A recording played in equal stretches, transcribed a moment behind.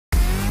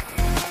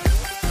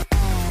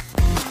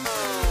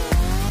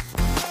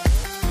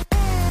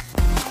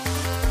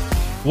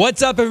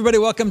What's up, everybody?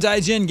 Welcome to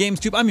IGN Games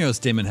Scoop. I'm your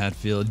host, Damon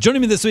Hatfield. Joining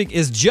me this week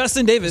is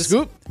Justin Davis,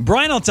 Scoop.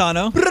 Brian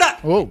Altano,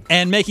 Whoa.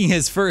 and making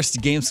his first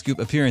Game Scoop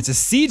appearance is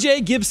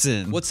CJ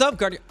Gibson. What's up,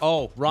 Guardian?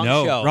 Oh, wrong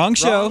no, show. Wrong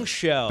show. Wrong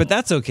show. But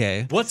that's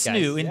okay. What's Guys,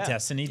 new in yeah.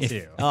 Destiny 2?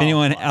 If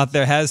anyone out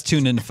there has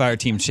tuned into Fire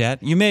Team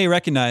Chat, you may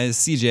recognize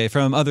CJ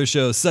from other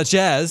shows such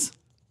as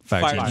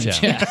Fire Team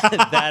Chat.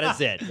 That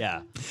is it,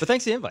 yeah. But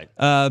thanks for the invite.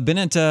 Been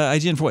at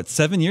IGN for what,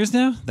 7 years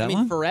now? That I mean,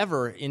 long?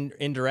 forever,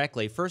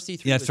 indirectly. First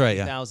E3 Yeah, that's was right,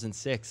 yeah.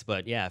 2006,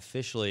 but yeah,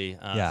 officially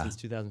since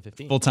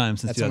 2015. Full time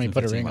since That's when we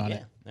put a 2015. ring on Yeah,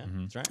 it.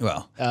 yeah, that's right.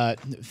 Well,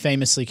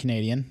 Famously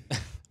Canadian.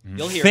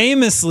 You'll hear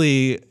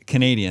famously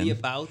Canadian. the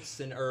abouts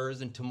and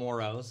ers and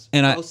tomorrows.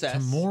 And I- Process.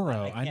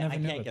 Tomorrow, I never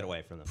knew can't it. get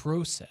away from them.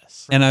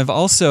 Process. And I've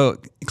also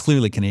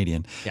clearly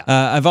Canadian. Yeah.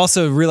 I've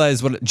also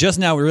realized just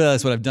now we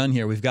realized what I've done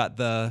here. We've got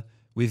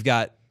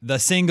the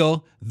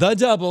single, the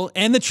double,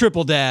 and the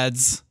triple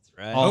dads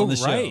Right. all Oh, on the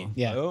show. right.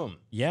 Yeah. Boom.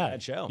 Yeah.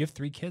 Bad show. You have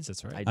 3 kids,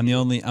 that's right. I'm the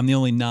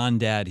only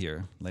non-dad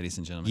here, ladies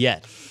and gentlemen.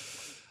 Yet.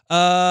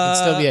 Could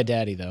still be a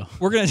daddy, though.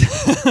 We're gonna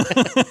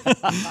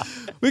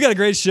we got a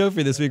great show for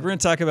you this week. We're gonna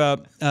talk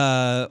about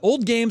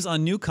old games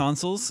on new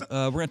consoles.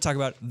 We're gonna talk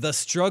about the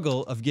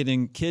struggle of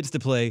getting kids to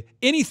play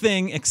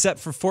anything except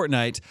for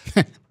Fortnite.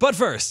 But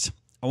first,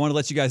 I want to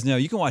let you guys know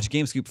you can watch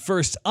Game Scoop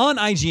first on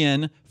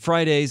IGN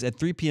Fridays at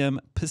 3 p.m.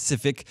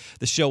 Pacific.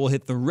 The show will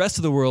hit the rest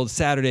of the world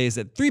Saturdays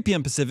at 3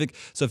 p.m. Pacific.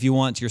 So if you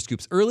want your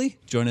scoops early,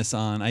 join us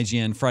on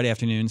IGN Friday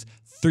afternoons,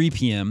 3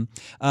 p.m.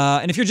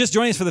 And if you're just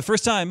joining us for the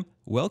first time,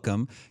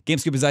 welcome. Game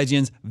Scoop is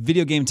IGN's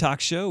video game talk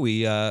show.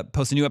 We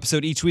post a new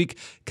episode each week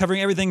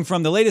covering everything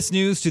from the latest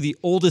news to the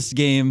oldest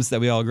games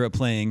that we all grew up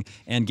playing.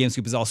 And Game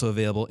Scoop is also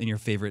available in your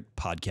favorite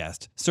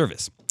podcast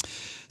service.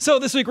 So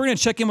this week we're going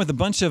to check in with a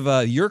bunch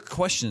of your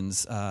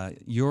questions,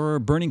 your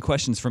burning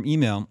questions from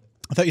email.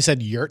 I thought you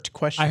said yurt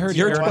question. I heard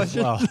Yurt yurt question?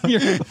 as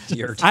well.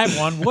 Yurt. I have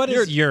one. What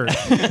is yurt?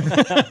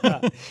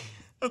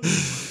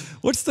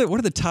 What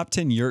are the top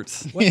 10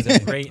 yurts? What is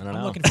it? Great. don't I'm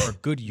know. looking for a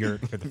good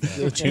yurt for the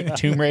family.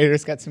 Tomb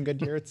Raider's got some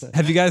good yurts.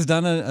 Have you guys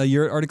done a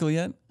yurt article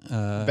yet?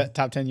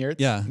 Top 10 yurts?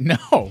 Yeah. No.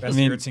 Best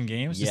mean, yurts in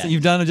games? Yeah.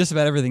 You've done just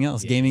about everything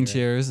else. Gaming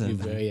chairs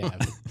and Yeah.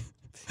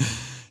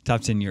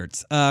 top 10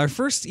 yurts. Our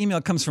first email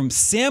comes from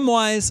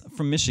Samwise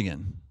from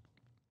Michigan.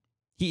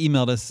 He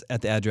emailed us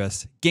at the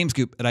address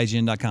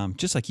gamescoop@ign.com,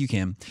 just like you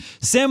can.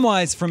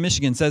 Samwise from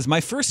Michigan says, my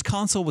first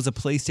console was a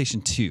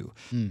PlayStation 2,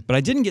 but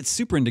I didn't get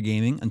super into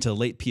gaming until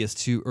late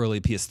PS2,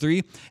 early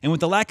PS3. And with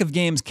the lack of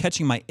games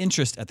catching my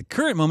interest at the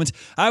current moment,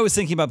 I was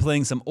thinking about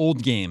playing some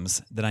old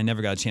games that I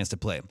never got a chance to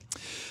play.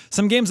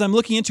 Some games I'm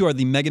looking into are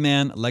the Mega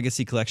Man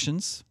Legacy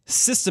Collections,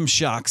 System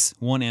Shocks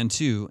 1 and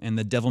 2, and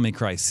the Devil May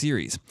Cry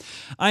series.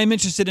 I am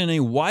interested in a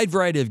wide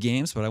variety of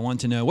games, but I want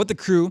to know what the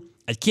crew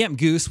at Camp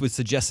Goose would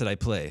suggest that I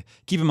play.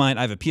 Keep in mind,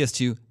 I have a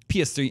PS2,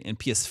 PS3, and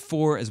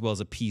PS4, as well as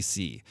a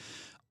PC.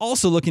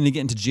 Also looking to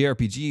get into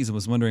JRPGs and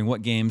was wondering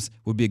what games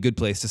would be a good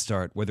place to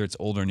start, whether it's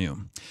old or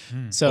new.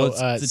 So,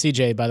 Well,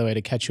 CJ, by the way,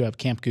 to catch you up,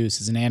 Camp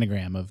Goose is an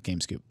anagram of Game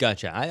Scoop.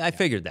 Gotcha. I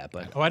figured that,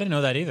 but Oh, I didn't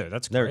know that either.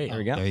 That's there, great. there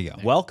we go. There you go.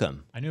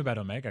 Welcome. I knew about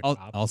Omega Al-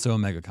 Cop. Also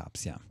Omega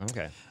Cops, yeah.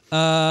 Okay.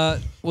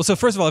 Well, so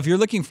first of all, if you're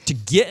looking to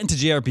get into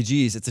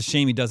JRPGs, it's a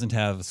shame he doesn't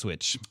have a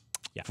Switch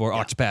for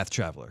Octopath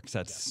Traveler, because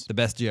that's the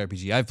best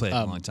JRPG I've played in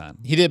a long time.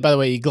 He did, by the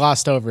way, he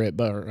glossed over it,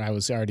 but I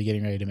was already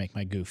getting ready to make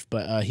my goof.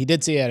 But he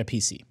did say he had a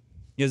PC.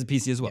 He has a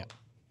PC as well.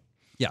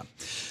 Yeah.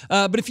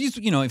 But if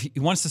if he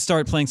wants to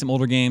start playing some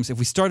older games, if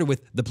we started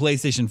with the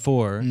PlayStation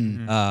 4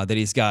 that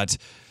he's got,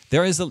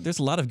 there's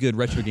a lot of good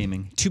retro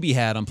gaming to be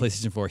had on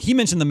PlayStation 4. He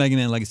mentioned the Mega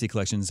Man Legacy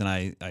Collections, and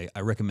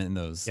I recommend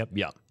those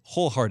Yeah.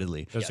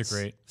 wholeheartedly. Those are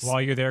great.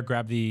 While you're there,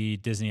 grab the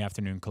Disney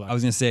Afternoon Collection. I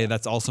was going to say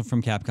that's also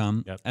from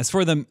Capcom. Yep. As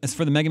for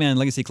the Mega Man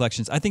Legacy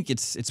Collections, I think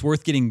it's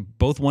worth getting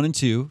both 1 and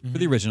 2 for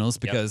the originals,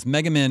 because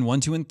Mega Man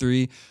 1, 2, and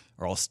 3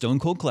 are all stone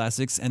cold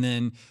classics, and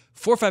then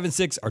 4, 5, and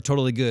 6 are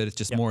totally good. It's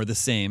just more of the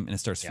same, and it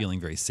starts feeling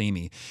very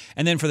samey.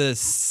 And then for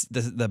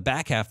the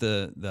back half,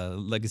 the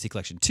Legacy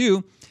Collection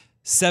 2,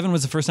 7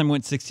 was the first time it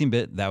went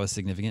 16-bit. That was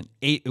significant.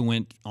 8, it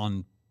went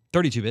on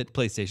 32-bit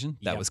PlayStation.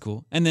 That was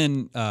cool. And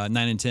then 9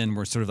 and 10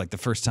 were sort of like the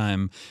first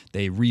time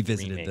they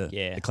revisited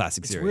Remake, the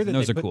classic It's series. weird that And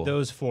those they are put cool.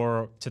 those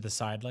 4 to the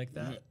side like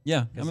that.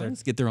 Yeah, I mean,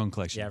 let's get their own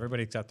collection. Yeah,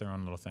 everybody's got their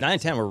own little thing. 9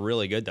 and 10 were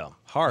really good, though.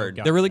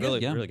 Hard. They're really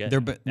good. Really good.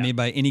 They're made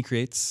by Any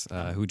Creates,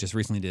 who just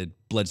recently did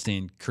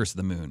Bloodstained: Curse of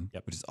the Moon,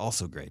 which is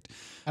also great.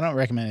 I don't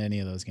recommend any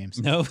of those games.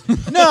 No,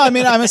 No, I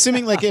mean, I'm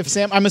assuming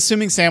I'm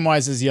assuming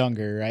Samwise is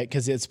younger, right?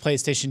 Because it's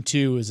PlayStation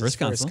 2 is his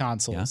first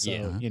console. Yeah.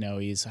 So,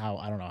 he's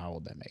I don't know how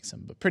old that makes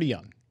him, but pretty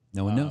young.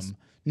 no one knows.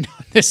 No,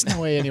 there's no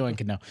way anyone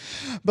can know.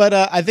 But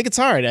I think it's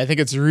hard. I think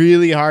it's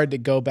really hard to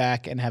go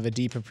back and have a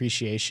deep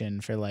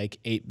appreciation for like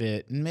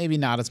 8-bit, and maybe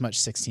not as much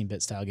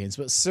 16-bit style games,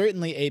 but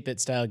certainly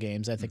 8-bit style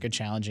games I think are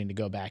challenging to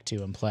go back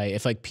to and play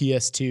if like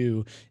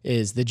PS2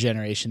 is the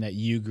generation that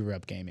you grew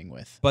up gaming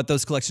with. But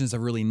those collections are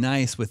really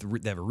nice.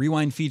 They have a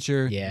rewind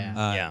feature.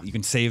 Yeah. You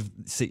can save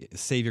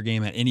your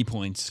game at any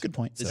point. Good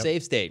point. The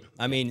save state.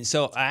 I mean,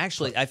 so I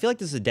feel like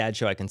this is a dad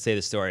show. I can say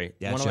the story.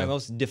 Dad One of show. my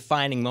most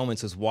defining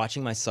moments was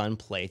watching my son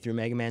play through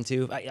Mega Mega Man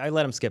 2. I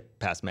let him skip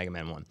past Mega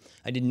Man 1.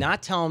 I did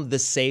not tell him the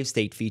save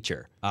state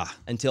feature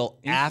until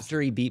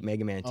after he beat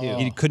Mega Man 2.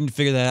 He couldn't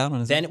figure that out on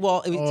his own? Then,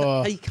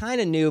 well, he kind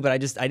of knew, but I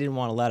didn't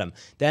want to let him.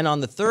 Then on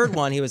the third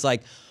one, he was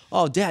like,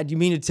 "Oh, Dad, you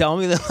mean to tell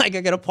me that like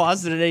I gotta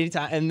pause it at any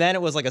time?" And then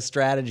it was like a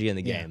strategy in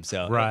the game.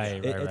 So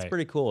it's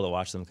pretty cool to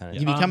watch them kind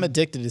of. You become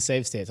addicted to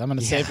save states. I'm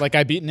gonna save like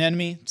I beat an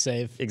enemy,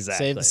 save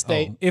save the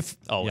state. If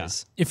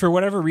Always. if for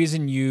whatever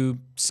reason you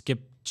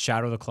skip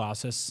Shadow of the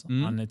Colossus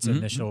on its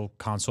initial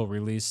console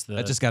release,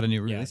 That just got a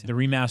new release. the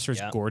remaster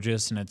is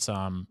gorgeous and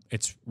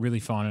it's really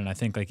fun. And I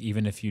think like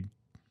even if you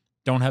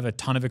don't have a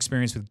ton of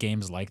experience with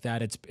games like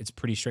that, it's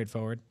pretty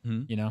straightforward.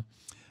 You know.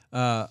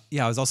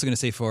 Yeah, I was also going to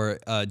say for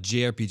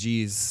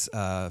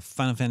JRPGs,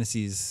 Final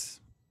Fantasies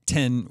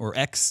 10 or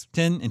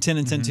X10 and 10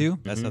 and 10 2.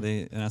 That's how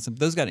they announced them.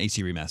 Those got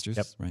HD remasters,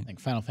 right? Like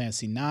Final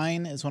Fantasy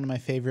 9 is one of my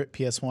favorite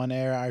PS1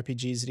 era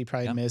RPGs that he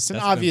probably missed, and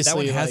That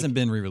obviously one hasn't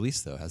been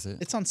re-released though, has it?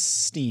 it's on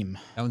Steam.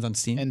 That one's on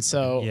Steam. And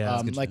so,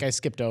 Yeah, like, I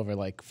skipped over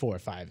like 4,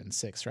 5, and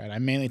 6. Right,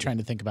 I'm mainly trying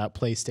to think about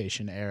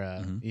PlayStation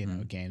era,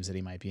 games that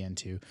he might be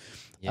into.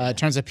 In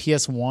terms of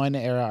PS1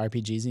 era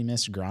RPGs, he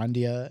missed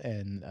Grandia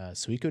and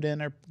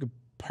Suikoden are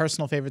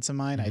personal favorites of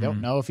mine. I don't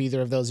know if either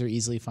of those are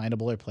easily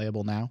findable or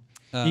playable now.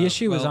 The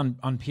issue is on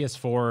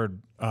PS4,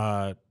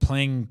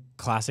 playing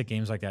classic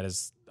games like that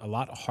is a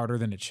lot harder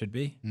than it should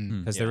be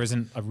because there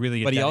isn't a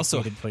really. But he also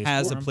dedicated place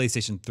has for a them.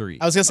 PlayStation 3.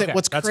 I was gonna say Okay,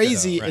 what's that's good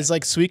crazy though, is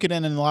like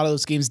Suikoden and a lot of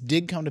those games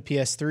did come to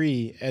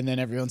PS3, and then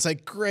everyone's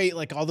like, "Great!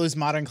 Like all those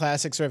modern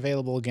classics are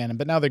available again."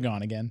 But now they're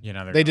gone again. Yeah,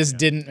 now they're they gone, just yeah.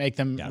 didn't make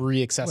them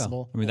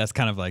re-accessible. I mean, that's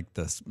kind of like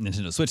the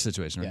Nintendo Switch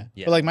situation, right?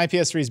 But like my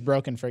PS3 is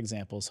broken, for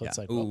example, so it's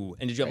like, well, Ooh,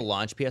 and did you have a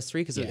launch PS3?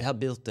 Because it had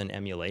built an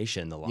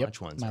emulation, the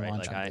launch ones, my right?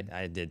 launch Like one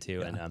I did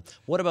too. And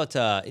what about?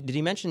 Did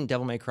he mention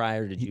Devil May Cry,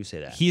 or did you say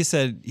that? He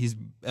said he's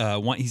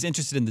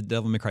interested in the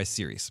Devil May Cry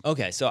series.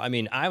 Okay, so I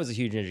mean, I was a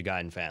huge Ninja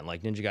Gaiden fan.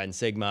 Like Ninja Gaiden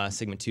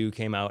Sigma 2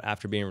 came out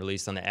after being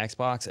released on the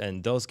Xbox,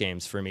 and those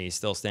games for me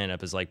still stand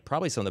up as like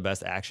probably some of the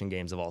best action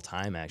games of all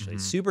time. Actually,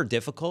 super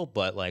difficult,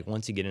 but like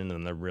once you get into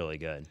them, they're really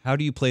good. How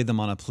do you play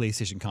them on a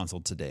PlayStation console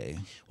today?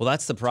 Well,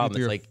 that's the problem. It's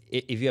 3 or like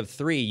if you have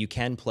 3, you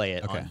can play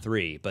it on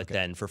 3, but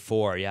then for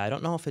 4, I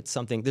don't know if it's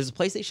something. There's a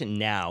PlayStation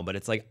Now, but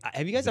it's like,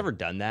 have you guys ever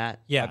done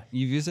that? Yeah,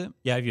 You've used it?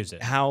 yeah, I've used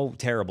it. How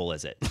terrible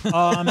is it?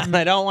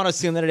 I don't want to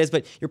assume that it is,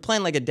 but you're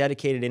playing like a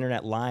dedicated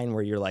internet line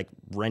where you're like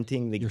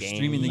renting the game.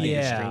 streaming the like, game.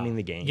 you're Yeah. streaming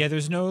the game. Yeah,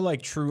 there's no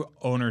like true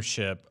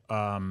ownership.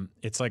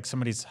 It's like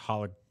somebody's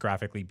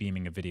holographically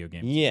beaming a video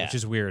game. Yeah. Which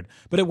is weird.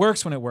 But it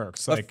works when it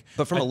works.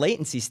 But from a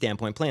latency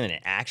standpoint, playing an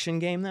action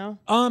game though,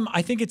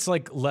 I think it's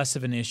like less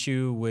of an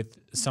issue with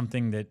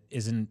something that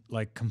isn't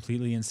like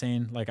completely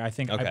insane. Like I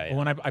think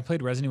when I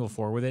played Resident Evil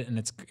 4 with it, and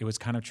it was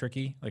kind of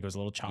tricky. Like it was a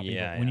little choppy.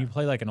 Yeah, but when you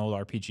play like an old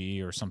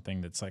RPG or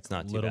something that's like a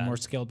not too little bad. more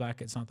scaled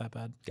back, it's not that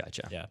bad.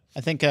 gotcha. Yeah.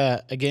 I think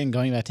again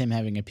going back to him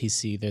having a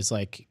PC, there's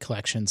like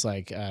collections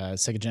like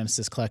Sega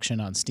Genesis collection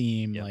on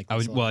Steam. Like I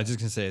was there's a lot just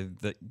gonna say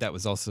that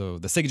was also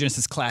the Sega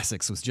Genesis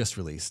Classics was just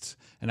released,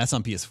 and that's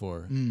on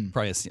PS4,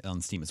 probably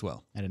on Steam as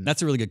well.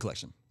 That's a really good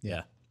collection.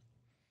 Yeah.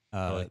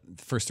 The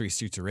first 3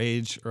 Streets of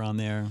Rage are on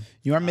there.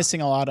 You are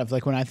missing a lot of,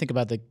 like, when I think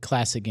about the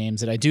classic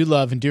games that I do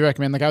love and do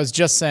recommend, like I was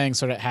just saying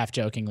sort of half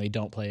jokingly,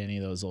 don't play any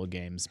of those old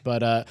games. But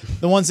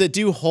the ones that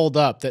do hold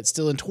up, that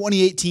still in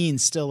 2018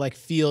 still like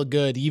feel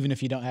good, even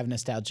if you don't have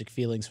nostalgic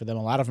feelings for them.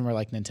 A lot of them are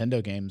like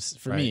Nintendo games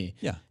for me.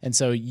 Yeah. And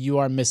so you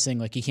are missing,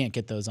 like, you can't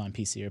get those on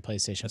PC or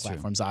PlayStation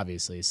platforms,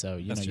 obviously. So,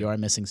 you are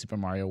missing Super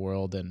Mario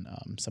World and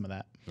some of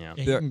that. Yeah.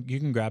 You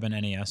can grab an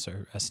NES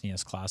or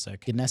SNES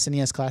Classic. Get an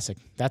SNES Classic.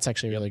 That's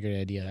actually a really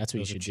great idea. That's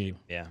what Those you are should cheap.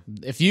 do. Yeah.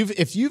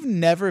 If you've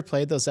never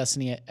played those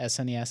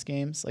SNES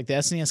games, like the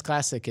SNES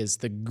Classic is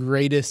the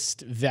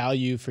greatest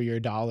value for your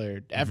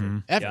dollar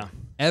ever. Yeah.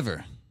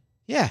 Ever.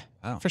 Yeah,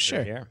 Wow. for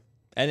sure. Here.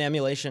 And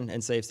emulation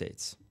and save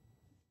states.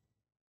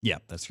 Yeah,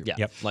 that's true. Yeah.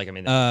 Yep. Like I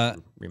mean, they're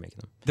remaking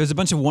them. There's a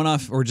bunch of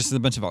one-off or just a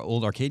bunch of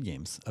old arcade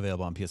games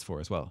available on PS4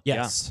 as well.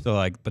 Yes. So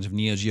like a bunch of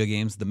Neo Geo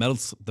games. The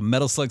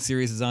Metal Slug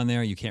series is on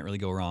there. You can't really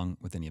go wrong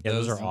with any of Yeah,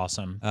 those. those are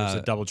awesome. There's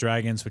a Double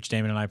Dragons, which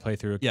Damon and I play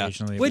through Yeah,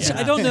 occasionally. which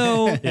I don't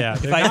know Yeah,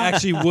 if I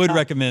actually would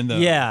recommend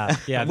those. Yeah,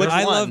 yeah. But Which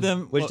I one? love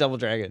them. Which Well, Double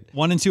Dragon?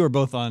 1 and 2 are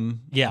both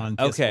on. Yeah. on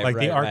PS4. Okay. like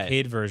the right.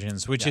 arcade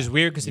versions, which is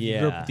weird because if you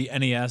grew up with the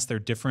NES, they're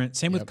different.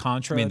 Same with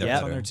Contra, I mean, they're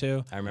that's on better.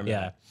 there too. I remember Yeah.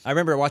 that. I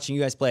remember watching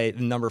you guys play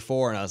number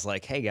 4, and I was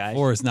like, "Hey guys,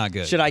 4 is not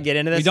good. should I get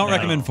into this?" We don't No.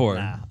 recommend 4.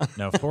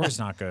 No, 4 is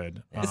not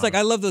good. It's like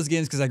I love those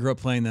games because I grew up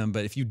playing them.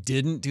 But if you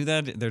didn't do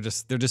that, they're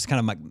just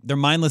kind of they're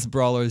mindless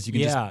brawlers. You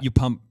can just you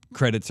pump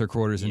credits or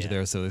quarters into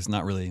there, so there's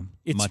not really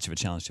much of a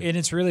challenge to it. And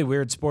it's really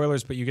weird.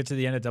 Spoilers, but you get to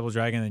the end of Double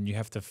Dragon and you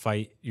have to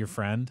fight your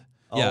friend.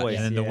 Yeah. Always,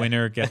 And then the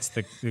winner gets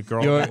the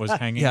girl You're- that was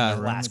hanging in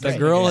the room. It the doesn't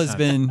girl make any has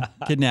sense.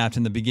 been kidnapped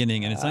in the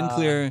beginning, and it's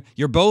unclear.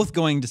 You're both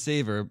going to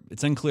save her.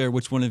 It's unclear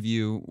which one of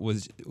you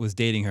was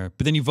dating her,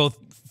 but then you both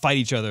fight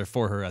each other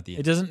for her at the It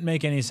end. doesn't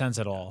make any sense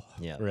at all.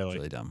 Yeah, It's really.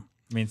 really dumb.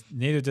 I mean,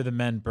 neither do the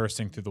men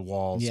bursting through the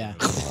walls. Yeah.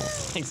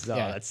 So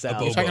Yeah. that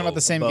sounds. You're talking about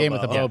the same game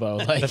with the Bobo.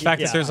 Like, The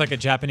fact that there's like a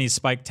Japanese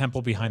spike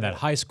temple behind that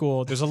high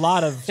school, there's a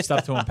lot of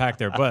stuff to unpack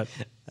there, but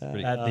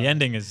the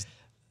ending is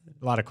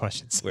A lot of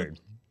questions. Weird.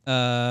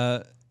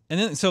 And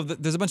then, so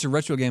there's a bunch of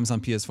retro games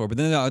on PS4, but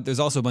then there's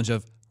also a bunch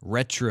of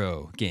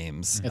retro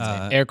games.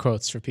 It's air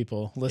quotes for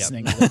people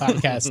listening to the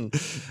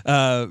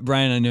podcast.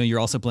 Brian, I know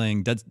you're also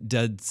playing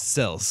Dead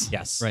Cells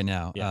right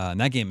now. Yeah. And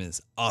that game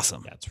is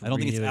awesome. Yeah, I don't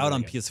think it's really, out really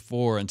on good.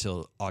 PS4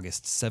 until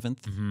August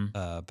 7th,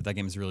 but that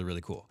game is really,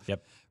 really cool.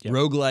 Yep.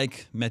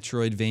 Roguelike,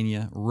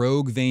 Metroidvania,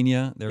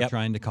 Roguevania, they're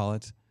trying to call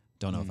it.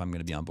 Don't know if I'm going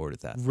to be on board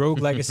with that. Rogue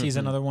Legacy is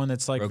another one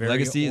that's like Rogue very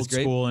Legacy is old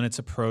great. school in its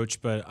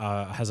approach, but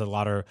has a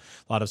lot of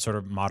sort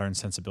of modern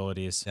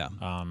sensibilities. Yeah.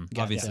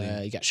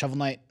 Obviously, you got Shovel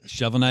Knight,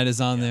 Shovel Knight is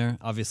on there.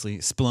 Obviously,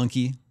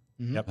 Splunky.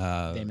 Yep.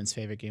 Damon's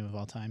favorite game of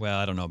all time. Well,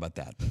 I don't know about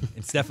that. But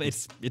it's definitely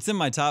it's in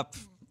my top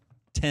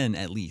 10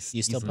 at least.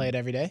 You still play it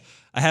every day?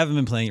 I haven't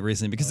been playing it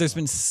recently because there's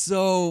been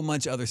so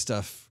much other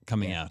stuff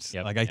coming out.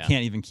 Yep. Like I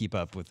can't even keep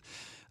up with.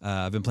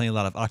 I've been playing a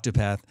lot of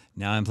Octopath.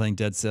 Now I'm playing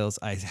Dead Cells.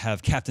 I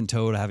have Captain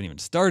Toad. I haven't even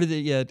started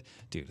it yet.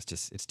 Dude,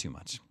 it's too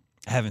much.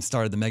 I haven't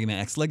started the Mega Man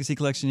X Legacy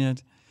Collection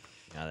yet.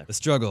 The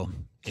struggle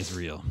is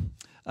real.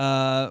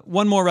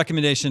 One more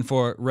recommendation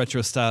for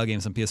retro style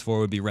games on PS4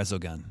 would be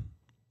Resogun.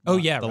 Oh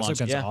yeah, the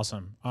launch Resogun's game.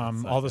 awesome.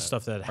 All the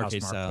stuff that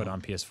arcade Housemarque style. put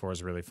on PS4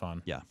 is really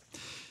fun. Yeah.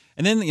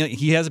 And then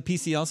he has a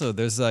PC also.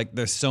 There's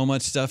so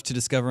much stuff to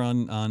discover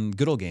on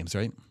good old games,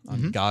 right?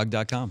 On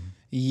GOG.com.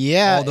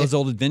 Yeah. All those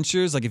old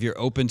adventures, like if you're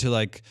open to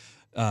like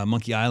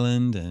Monkey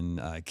Island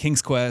and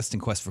King's Quest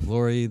and Quest for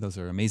Glory, those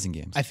are amazing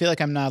games. I feel like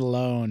I'm not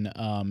alone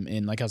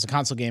in like I was a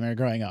console gamer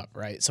growing up,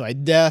 right? So I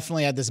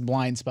definitely had this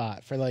blind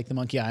spot for like the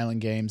Monkey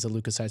Island games, the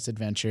LucasArts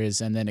adventures,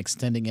 and then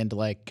extending into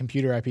like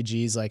computer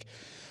RPGs like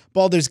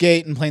Baldur's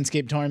Gate and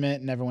Planescape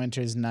Torment and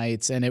Neverwinter's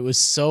Nights. And it was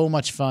so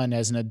much fun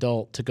as an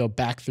adult to go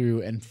back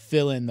through and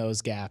fill in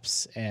those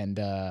gaps. And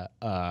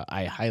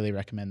I highly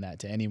recommend that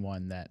to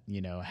anyone that,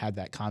 had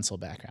that console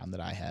background that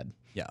I had.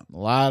 Yeah. A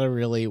lot of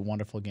really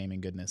wonderful gaming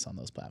goodness on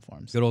those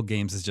platforms. Good old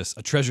games is just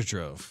a treasure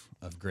trove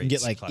of great. You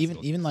get like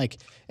classical even like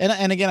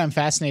and again, I'm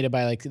fascinated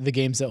by like the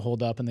games that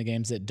hold up and the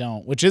games that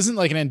don't, which isn't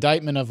like an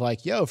indictment of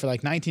like, yo, for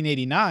like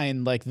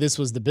 1989, like this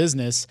was the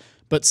business,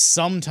 but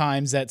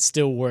sometimes that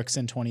still works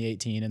in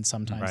 2018 and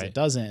sometimes it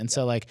doesn't. And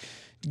so like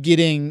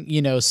getting,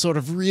 sort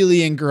of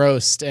really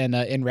engrossed and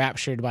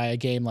enraptured by a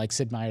game like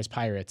Sid Meier's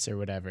Pirates or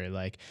whatever,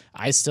 like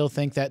I still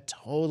think that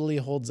totally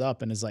holds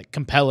up and is like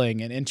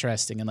compelling and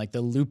interesting, and like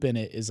the loop in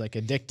it is like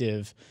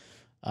addictive.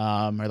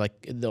 Or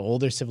like the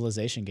older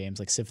Civilization games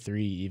like Civ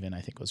 3 even, I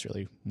think was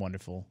really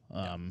wonderful.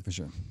 for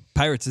sure.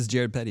 Pirates is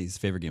Jared Petty's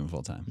favorite game of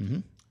all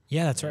time.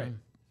 Yeah, that's right.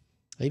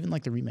 I even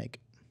like the remake.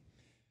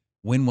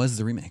 When was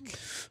the remake?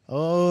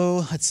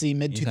 Oh, let's see,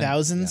 mid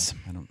 2000s.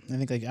 Yeah, I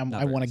think like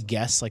I want to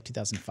guess like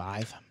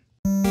 2005.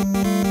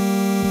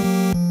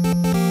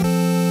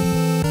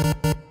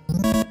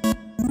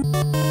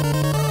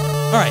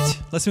 All right,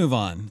 let's move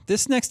on.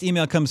 This next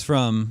email comes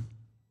from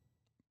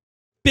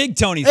Big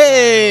Tony.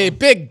 Hey,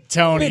 Big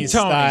Tony Big Tony.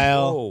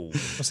 style. Whoa.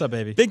 What's up,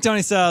 baby? Big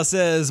Tony Style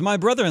says, my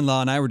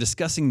brother-in-law and I were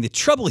discussing the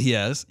trouble he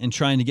has in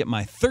trying to get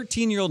my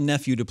 13-year-old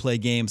nephew to play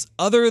games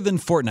other than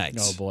Fortnite.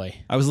 Oh boy.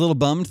 I was a little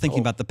bummed thinking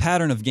about the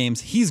pattern of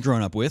games he's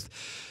grown up with.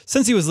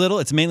 Since he was little,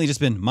 it's mainly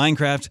just been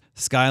Minecraft,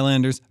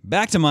 Skylanders,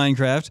 back to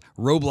Minecraft,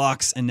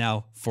 Roblox, and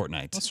now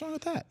Fortnite. What's wrong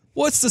with that?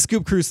 What's the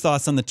Scoop Crew's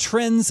thoughts on the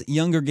trends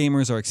younger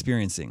gamers are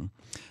experiencing?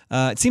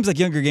 It seems like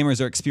younger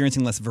gamers are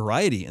experiencing less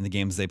variety in the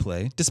games they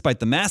play, despite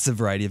the massive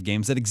variety of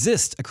games that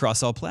exist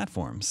across all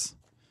platforms.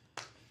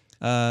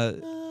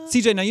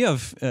 CJ, now you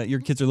have your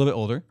kids are a little bit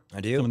older.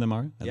 I do. Some of them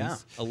are. At Yeah.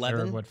 least.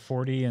 11. They're,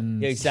 40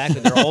 and... Yeah,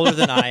 exactly. They're older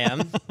than I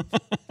am.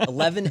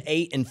 11,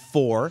 8, and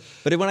 4.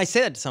 But when I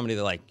say that to somebody,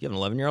 they're like, you have an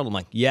 11-year-old? I'm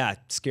like, yeah, it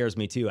scares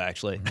me too,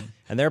 actually.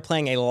 And they're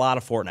playing a lot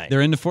of Fortnite.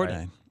 They're into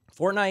Fortnite.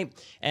 Fortnite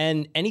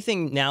and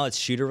anything now that's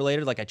shooter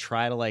related. Like I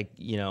try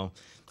to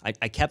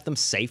I kept them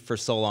safe for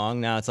so long.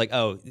 Now it's like,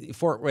 oh,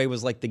 Fortnite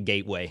was like the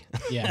gateway.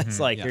 Yeah. It's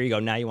like, here you go.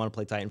 Now you want to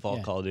play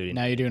Titanfall, Call of Duty.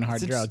 Now you're doing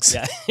hard drugs.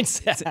 Yeah,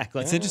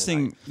 exactly. It's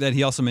interesting that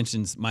he also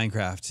mentions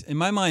Minecraft. In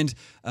my mind,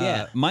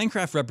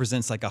 Minecraft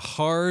represents like a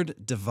hard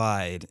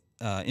divide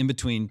in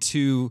between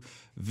two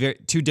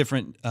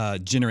different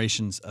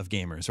generations of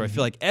gamers. Where I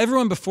feel like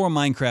everyone before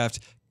Minecraft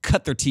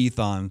cut their teeth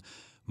on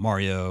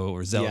Mario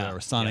or Zelda or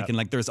Sonic, and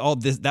like there's all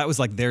this that was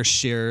like their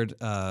shared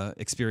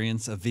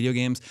experience of video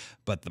games.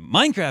 But the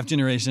Minecraft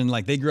generation,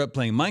 like they grew up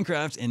playing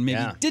Minecraft and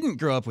maybe didn't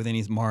grow up with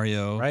any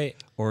Mario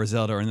or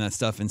Zelda or any of that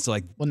stuff. And so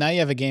like, well, now you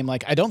have a game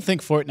like, I don't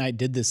think Fortnite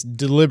did this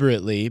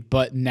deliberately,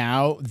 but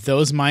now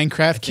those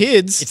Minecraft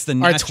kids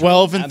are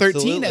 12 and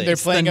 13 and they're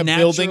playing a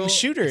building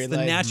shooter. It's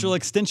the natural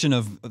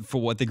extension for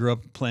what they grew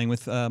up playing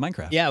with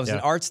Minecraft. Yeah, it was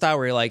an art style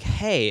where you're like,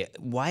 hey,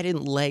 why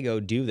didn't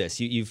Lego do this?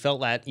 You felt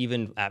that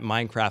even at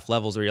Minecraft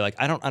levels where you're like,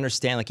 I don't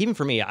understand. Like even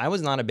for me, I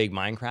was not a big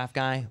Minecraft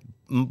guy.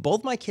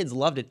 Both my kids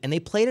loved it, and they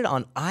played it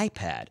on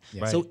iPad.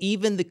 So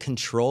even the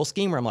control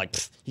scheme, where I'm like,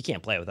 you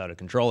can't play without a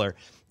controller.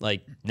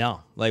 Like,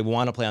 no, like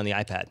want to play on the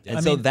iPad. And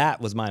I mean, that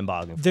was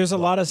mind-boggling. There's a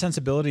lot of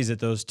sensibilities that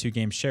those two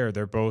games share.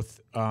 They're both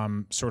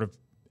sort of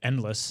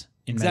endless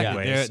in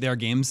Exactly. many ways. They are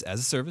games as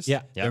a service.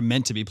 Yeah. They're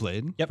meant to be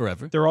played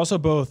forever. They're also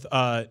both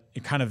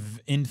kind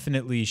of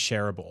infinitely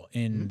shareable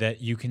in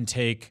that you can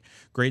take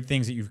great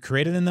things that you've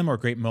created in them or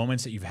great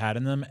moments that you've had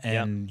in them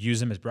and use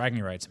them as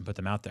bragging rights and put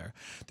them out there.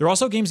 They're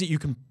also games that you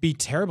can be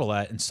terrible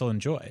at and still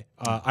enjoy.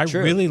 I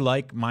really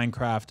like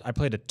Minecraft. I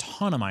played a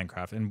ton of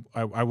Minecraft, and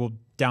I will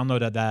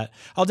download that.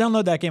 I'll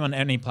download that game on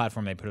any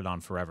platform they put it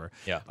on forever.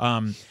 Yeah.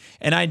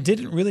 And I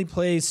didn't really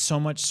play so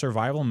much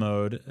survival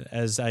mode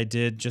as I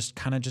did just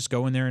kind of just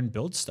go in there and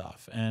build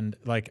stuff. And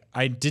like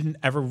I didn't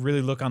ever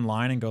really look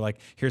online and go like,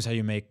 here's how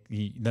you make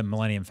the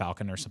Millennium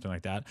Falcon or something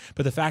like that.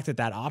 But the fact that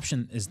that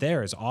option is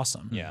there is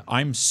awesome. Yeah.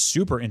 I'm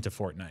super into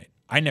Fortnite.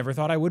 I never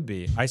thought I would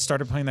be. I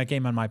started playing that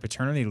game on my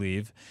paternity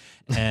leave,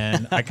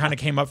 and I kind of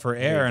came up for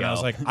air, and I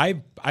was like,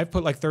 I've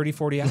put like 30,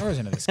 40 hours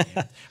into this game.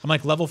 I'm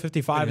like level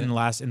 55 in the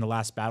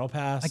last battle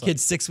pass. My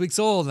kid's 6 weeks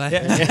old. I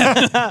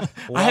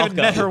haven't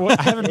met her.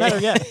 I haven't met her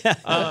yet.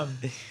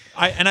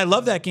 I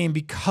love that game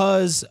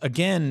because,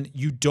 again,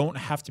 you don't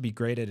have to be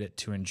great at it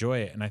to enjoy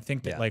it. And I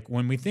think that like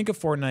when we think of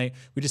Fortnite,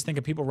 we just think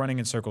of people running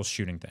in circles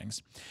shooting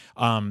things.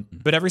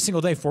 But every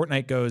single day,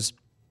 Fortnite goes,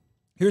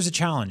 here's a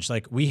challenge.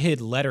 Like we hid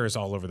letters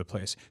all over the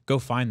place. Go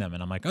find them.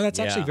 And I'm like, oh, that's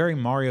actually very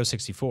Mario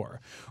 64.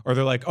 Or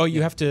they're like, oh,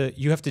 you have to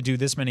do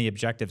this many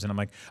objectives. And I'm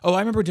like, oh, I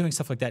remember doing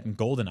stuff like that in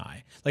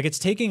GoldenEye. Like it's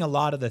taking a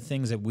lot of the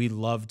things that we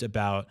loved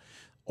about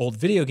old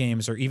video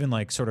games or even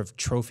like sort of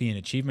trophy and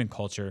achievement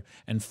culture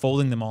and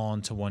folding them all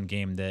into one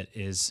game that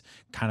is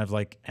kind of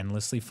like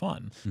endlessly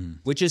fun.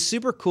 Which is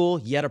super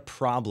cool, yet a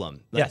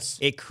problem. Like, Yes.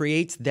 It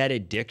creates that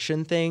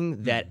addiction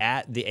thing that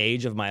at the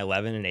age of my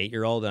 11 and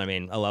 8-year-old, and I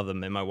mean, I love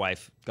them, and my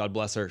wife, God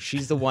bless her,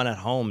 she's the one at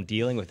home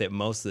dealing with it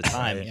most of the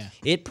time.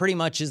 It pretty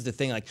much is the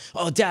thing like,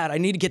 oh, Dad, I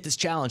need to get this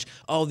challenge.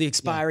 Oh, the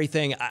expiry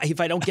thing. If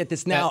I don't get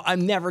this now,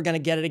 I'm never going to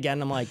get it again.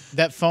 I'm like...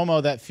 That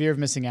FOMO, that fear of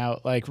missing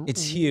out, like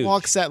it's huge.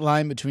 Walks that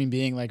line between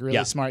being like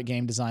really smart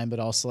game design, but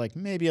also like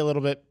maybe a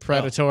little bit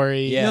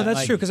predatory. No,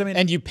 that's true. Because I mean...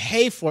 And you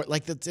pay for it.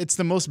 Like it's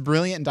the most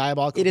brilliant and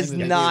diabolical It is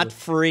not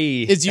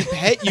free. Is you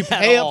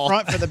pay up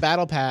front for the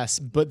battle pass,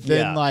 but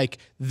then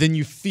then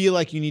you feel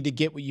like you need to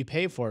get what you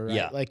pay for, right?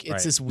 Yeah. Like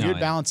it's this weird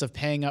balance of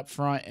paying up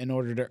front in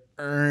order to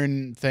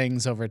earn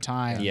things over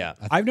time. Yeah.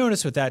 I've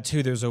noticed with that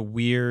too, there's a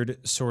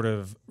weird sort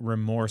of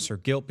remorse or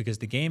guilt because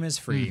the game is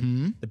free.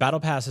 The battle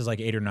pass is like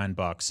 $8 or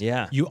 $9.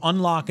 Yeah. You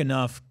unlock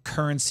enough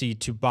currency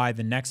to buy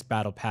the next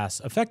battle pass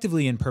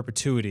effectively in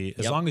perpetuity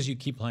as long as you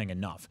keep playing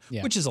enough,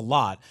 which is a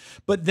lot.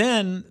 But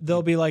then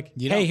they'll be like,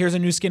 hey, here's a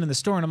new skin in the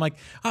store. And I'm like,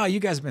 oh, you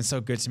guys have been so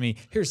good to me.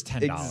 Here's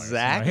 $10.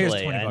 Exactly. Here's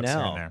 $20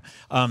 here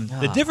and there.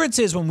 The difference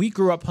is when we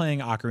grew up playing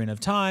Ocarina of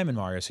Time and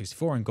Mario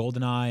 64 and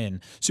GoldenEye and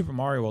Super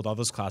Mario World, all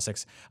those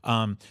classics,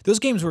 those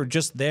games were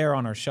just there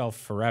on our shelf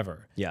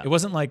forever. Yeah. It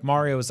wasn't like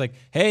Mario was like,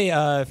 hey,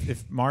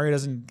 if Mario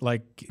doesn't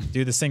like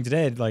do this thing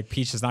today, like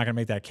Peach is not going to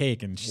make that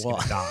cake and she's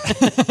going to die.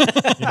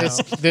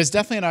 There's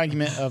definitely an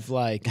argument of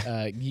like,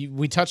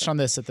 we touched on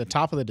this at the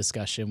top of the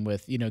discussion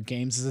with,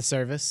 games as a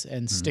service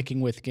and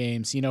sticking with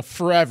games,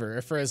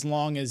 forever, for as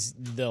long as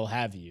they'll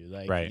have you.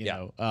 Like,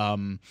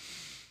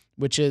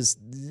 which is,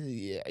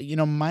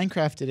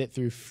 Minecraft did it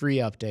through free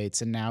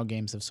updates, and now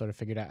games have sort of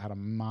figured out how to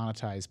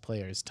monetize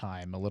players'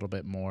 time a little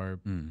bit more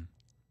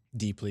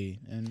deeply,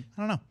 and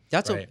I don't know.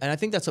 And I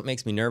think that's what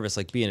makes me nervous.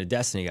 Like being a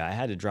Destiny guy, I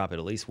had to drop it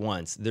at least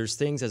once. There's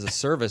things as a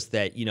service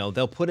that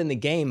they'll put in the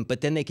game, but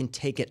then they can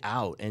take it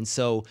out, and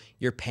so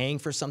you're paying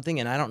for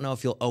something, and I don't know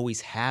if you'll always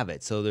have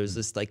it. So there's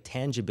this like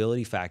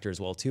tangibility factor as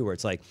well too, where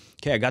it's like,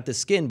 okay, I got this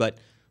skin, but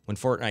when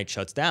Fortnite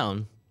shuts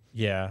down.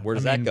 Where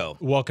does that go?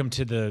 Welcome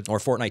to the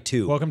Fortnite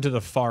 2. Welcome to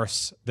the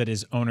farce that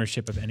is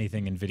ownership of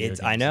anything in video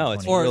games. I know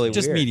it's or really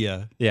just weird.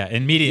 media. Yeah,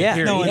 in media.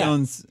 No one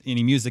owns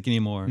any music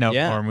anymore. No,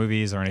 or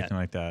movies or anything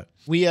like that.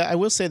 I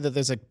will say that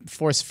there's a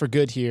force for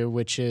good here,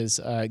 which is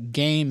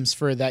games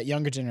for that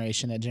younger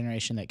generation, that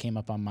generation that came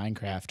up on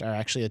Minecraft, are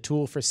actually a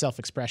tool for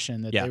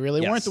self-expression that they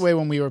really weren't the way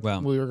when we were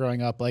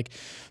growing up. Like,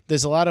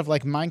 there's a lot of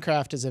like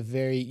Minecraft is a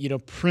very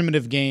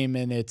primitive game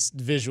in its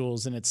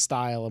visuals and its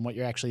style and what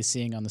you're actually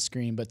seeing on the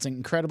screen, but it's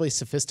incredibly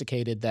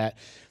sophisticated that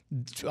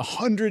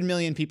 100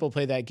 million people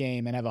play that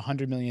game and have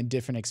 100 million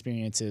different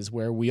experiences,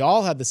 where we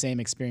all have the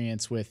same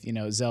experience with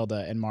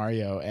Zelda and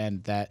Mario,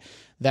 and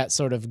that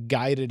sort of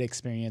guided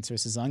experience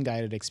versus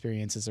unguided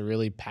experience is a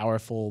really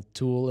powerful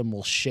tool and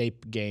will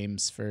shape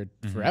games for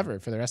forever,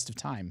 for the rest of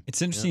time.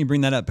 It's interesting you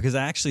bring that up because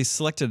I actually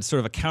selected sort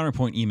of a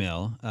counterpoint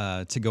email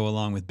to go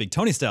along with Big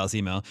Tony Styles'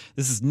 email.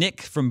 This is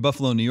Nick from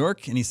Buffalo, New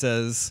York, and he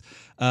says,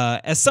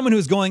 as someone who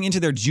is going into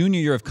their junior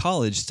year of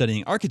college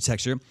studying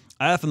architecture,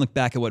 I often look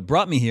back at what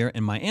brought me here,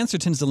 and my answer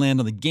tends to land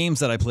on the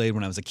games that I played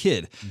when I was a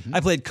kid. I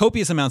played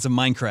copious amounts of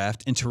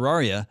Minecraft and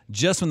Terraria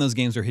just when those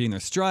games were hitting their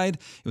stride.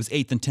 It was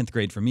 8th and 10th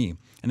grade for me,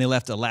 and they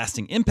left a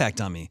lasting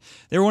impact on me.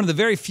 They were one of the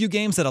very few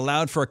games that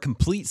allowed for a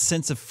complete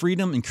sense of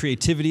freedom and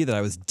creativity that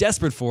I was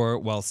desperate for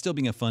while still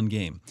being a fun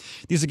game.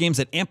 These are games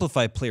that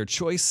amplify player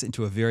choice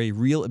into a very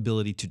real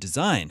ability to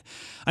design.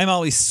 I'm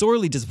always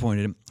sorely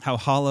disappointed how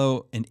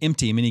hollow and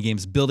empty many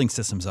games' building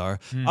systems are,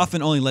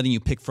 often only letting you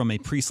pick from a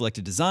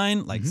pre-selected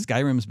design, like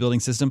Skyrim's building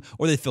system,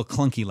 or they feel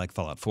clunky clunky like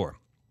Fallout 4.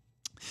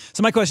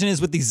 So my question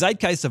is, with the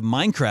zeitgeist of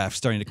Minecraft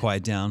starting to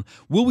quiet down,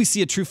 will we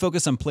see a true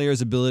focus on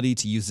players' ability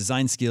to use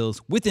design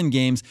skills within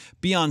games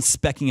beyond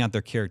speccing out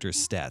their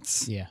characters'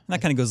 stats? Yeah. And that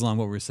kind of goes along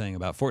what we were saying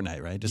about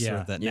Fortnite, right? Just sort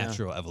Yeah. of that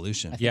natural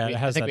evolution. Yeah, it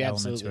has I think that we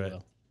element absolutely to it.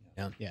 will.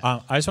 Yeah. Yeah.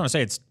 I just want to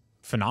say it's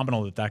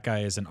phenomenal that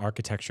guy is an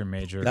architecture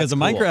major. Because of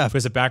cool. Minecraft.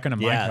 Because a background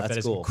of Yeah, Minecraft, that's that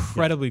is cool.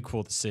 incredibly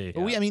cool to see.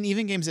 But I mean,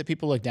 even games that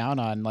people look down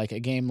on, like a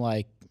game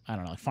like, I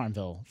don't know, like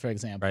Farmville, for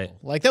example. Right.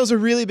 Like that was a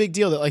really big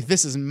deal that like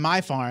this is my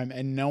farm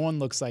and no one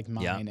looks like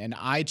mine. Yeah. And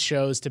I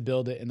chose to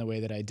build it in the way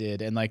that I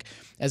did. And like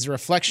as a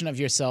reflection of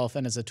yourself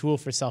and as a tool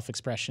for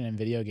self-expression in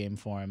video game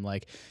form,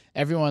 like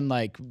everyone,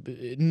 like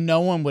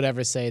no one would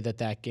ever say that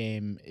that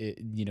game,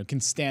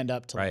 can stand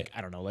up to Right. like,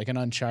 I don't know, like an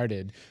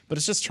Uncharted, but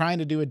it's just trying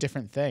to do a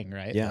different thing,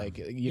 right? Yeah. Like,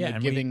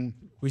 And giving.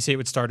 we see it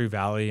with Stardew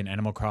Valley and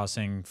Animal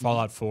Crossing,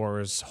 Fallout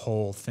 4's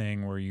whole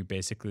thing where you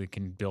basically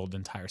can build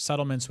entire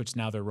settlements, which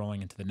now they're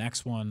rolling into the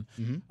next one.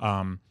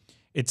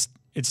 It's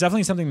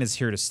definitely something that's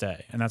here to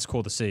stay, and that's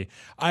cool to see.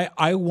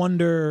 I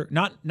wonder,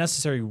 not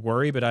necessarily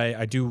worry, but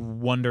I do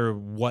wonder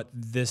what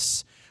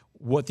these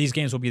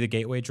games will be the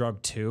gateway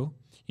drug to.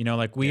 You know,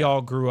 like we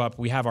all grew up,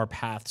 we have our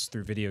paths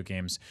through video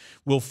games.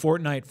 Will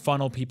Fortnite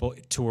funnel people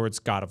towards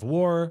God of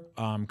War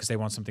because they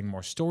want something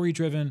more story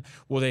driven?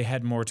 Will they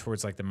head more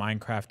towards like the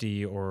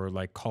Minecrafty or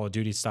like Call of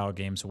Duty style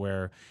games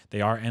where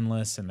they are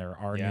endless and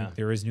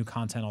there is new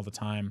content all the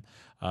time?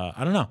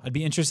 I don't know. I'd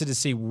be interested to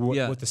see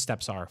what the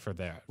steps are for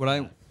that.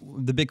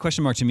 The big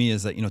question mark to me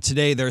is that,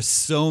 today there's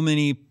so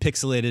many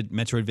pixelated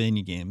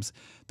Metroidvania games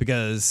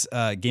because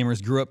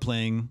gamers grew up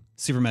playing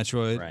Super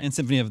Metroid and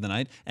Symphony of the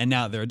Night, and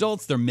now they're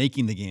adults, they're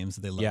making the games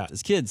that they loved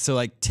as kids. So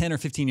like 10 or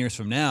 15 years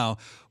from now,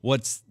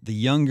 what's the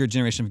younger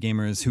generation of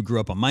gamers who grew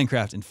up on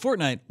Minecraft and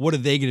Fortnite, what are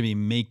they going to be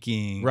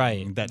making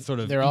that sort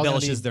of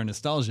embellishes their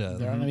nostalgia?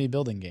 They're all going to be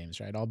building games,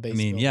 right? All based.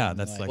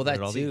 That's like well,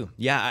 that too.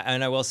 Yeah,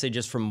 and I will say,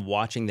 just from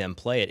watching them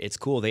play it, it's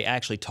cool. They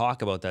actually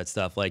talk about that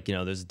stuff, like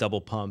there's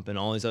double pump and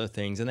all these other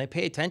things, and they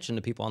pay attention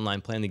to people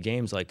online playing the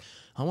games. Like,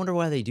 I wonder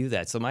why they do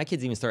that. So my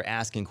kids even start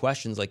asking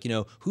questions, like,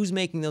 who's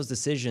making those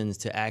decisions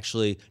to actually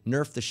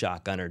nerf the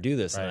shotgun or do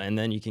this, and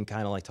then you can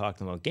kind of like talk to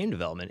them about game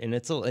development, and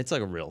it's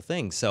like a real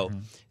thing. So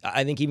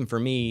I think even for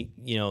me,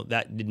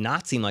 that did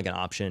not seem like an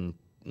option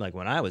like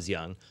when I was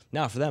young.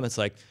 Now for them, it's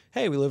like,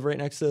 hey, we live right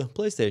next to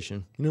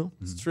PlayStation.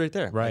 It's right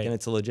there, right? And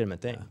it's a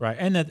legitimate thing, right?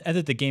 And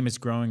that the game is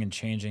growing and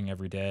changing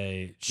every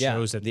day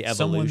shows that the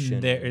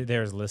evolution someone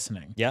there is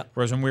listening. Yeah.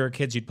 Whereas when we were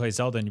kids, you'd play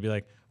Zelda and you'd be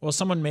like, well,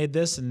 someone made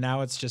this and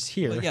now it's just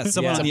here. Well,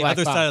 someone on the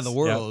other side of the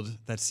world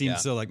that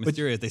seems so like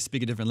mysterious. They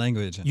speak a different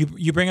language.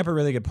 You bring up a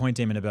really good point,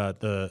 Damon, about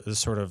the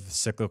sort of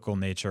cyclical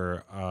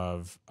nature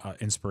of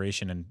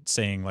inspiration and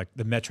saying like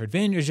the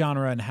Metroidvania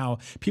genre and how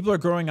people are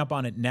growing up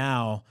on it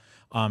now.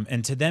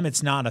 And to them,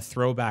 it's not a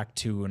throwback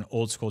to an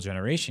old school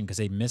generation because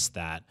they missed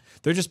that.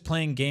 They're just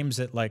playing games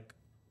that like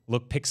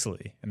look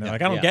pixely, and they're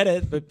like, I don't get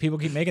it, but people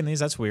keep making these.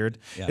 That's weird.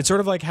 Yeah. It's sort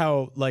of like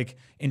how like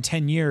in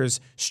 10 years,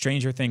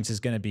 Stranger Things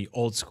is going to be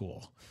old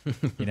school.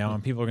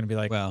 And people are going to be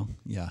like, well,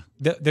 yeah.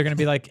 They're going to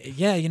be like,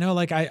 yeah,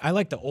 like I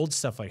like the old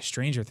stuff like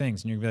Stranger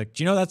Things. And you're going to be like,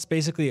 do you know that's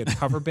basically a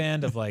cover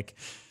band of like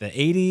the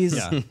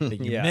 80s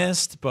that you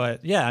missed?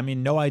 But yeah, I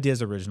mean, no idea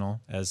is original,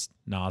 as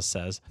Nas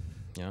says.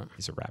 Yeah,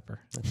 he's a rapper.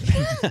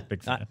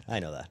 Big fan. I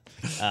know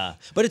that.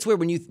 But it's weird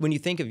when you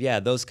think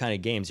of those kind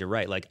of games. You're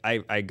right. Like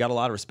I got a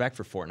lot of respect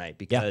for Fortnite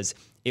because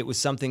it was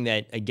something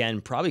that again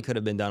probably could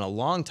have been done a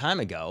long time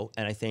ago.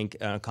 And I think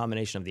a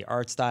combination of the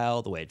art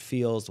style, the way it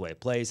feels, the way it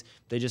plays,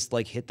 they just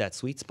like hit that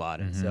sweet spot.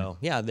 And so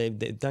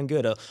they've done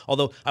good.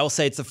 Although I will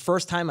say it's the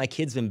first time my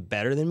kid's been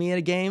better than me at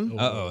a game.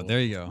 There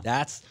you go.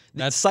 That's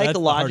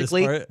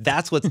psychologically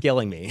that's what's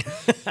killing me.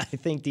 I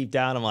think deep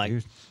down I'm like,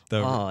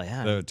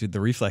 the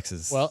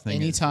reflexes. Well,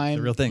 anytime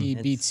the real thing. he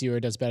beats you or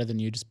does better than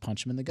you, just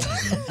punch him in the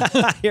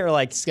gut. You're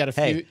like, it's got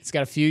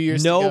a few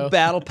years. No to go.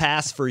 battle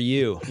pass for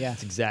you.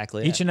 That's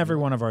exactly. Each and every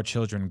one of our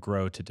children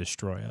grow to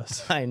destroy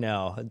us. I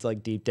know. It's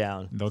like deep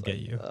down. They'll get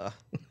you.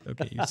 They'll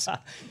get you.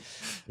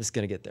 Just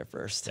gonna get there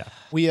first. Yeah.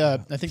 We I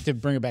think to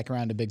bring it back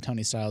around to Big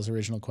Tony Styles'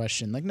 original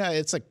question, like no,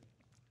 it's like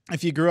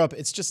if you grew up,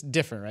 it's just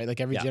different, right? Like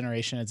every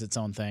generation has its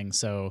own thing.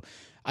 So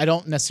I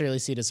don't necessarily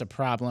see it as a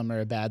problem or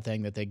a bad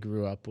thing that they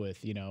grew up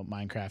with,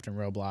 Minecraft and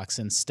Roblox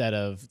instead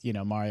of,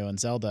 Mario and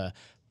Zelda.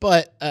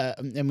 But,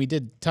 and we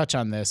did touch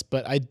on this,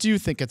 but I do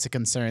think it's a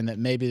concern that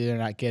maybe they're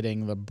not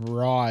getting the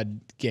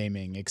broad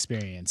gaming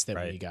experience that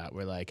we got.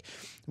 Where like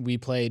we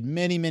played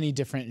many, many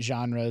different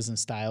genres and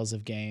styles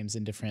of games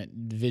and different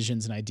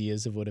visions and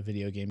ideas of what a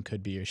video game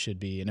could be or should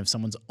be. And if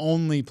someone's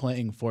only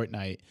playing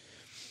Fortnite,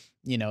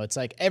 it's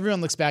like everyone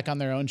looks back on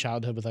their own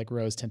childhood with like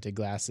rose tinted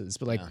glasses,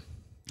 but like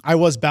I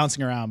was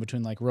bouncing around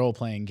between like role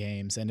playing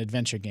games and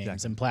adventure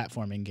games and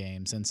platforming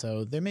games, and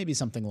so there may be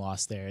something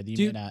lost there. That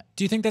you may not.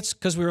 Do you think that's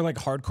because we were like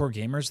hardcore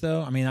gamers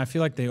though? I mean, I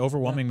feel like the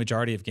overwhelming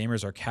majority of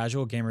gamers are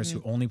casual gamers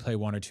who only play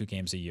 1 or 2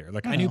 games a year.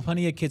 Like I knew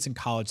plenty of kids in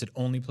college that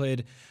only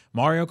played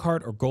Mario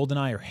Kart or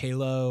GoldenEye or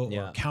Halo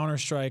or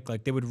Counter-Strike.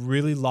 Like they would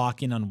really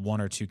lock in on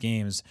 1 or 2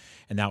 games,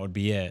 and that would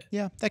be it.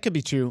 Yeah, that could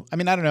be true. I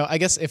mean, I don't know. I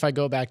guess if I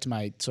go back to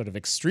my sort of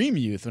extreme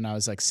youth when I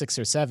was like 6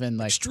 or 7,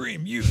 like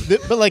Extreme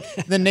youth. but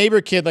like the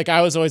neighbor kid, like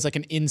I was always like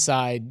an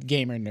inside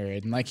gamer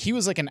nerd, and like he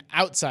was like an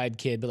outside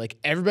kid, but like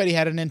everybody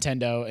had a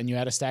Nintendo and you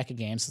had a stack of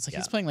games. So it's like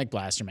he's playing like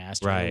Blaster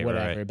Master or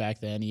whatever back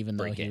then, even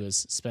though he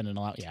was spending a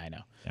lot. Yeah, I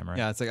know.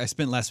 Yeah, it's like I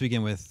spent last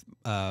weekend with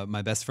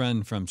my best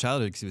friend from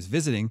childhood because he was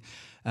visiting.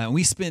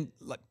 We spent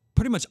like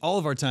pretty much all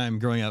of our time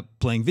growing up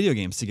playing video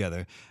games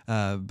together.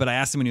 But I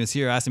asked him when he was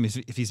here, I asked him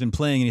if he's been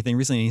playing anything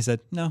recently, and he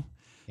said no.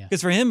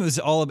 Because for him, it was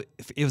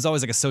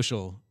always like a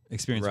social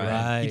experience.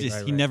 Right.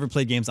 He never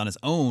played games on his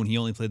own. He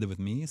only played them with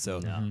me.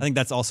 So I think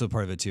that's also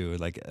part of it too.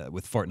 Like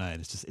with Fortnite,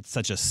 it's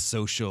such a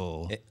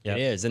social. It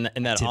is, and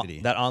activity.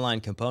 that online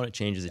component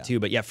changes it too.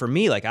 But yeah, for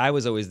me, like I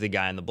was always the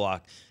guy on the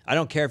block. I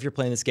don't care if you're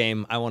playing this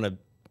game. I want to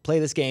play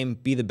this game,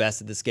 be the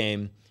best at this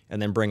game, and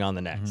then bring on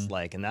the next.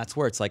 Like, and that's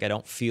where it's like I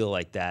don't feel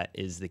like that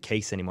is the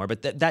case anymore.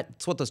 But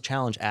that's what those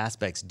challenge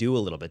aspects do a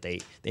little bit.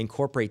 They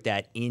incorporate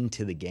that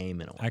into the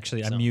game in a way.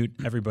 Actually, I mute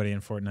everybody in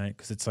Fortnite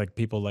because it's like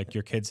people like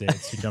your kids' age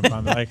who jump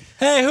on like,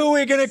 "Hey, who are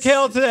we gonna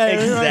kill today?"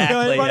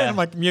 Exactly. Yeah. I'm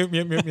like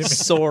mute.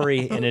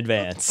 Sorry in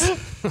advance.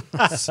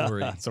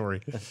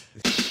 Sorry.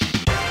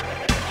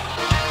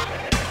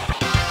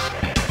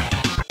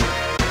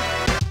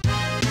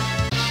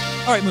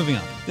 All right, moving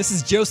on. This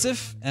is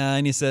Joseph,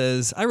 and he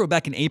says, I wrote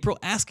back in April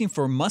asking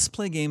for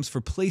must-play games for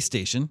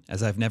PlayStation,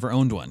 as I've never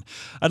owned one.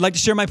 I'd like to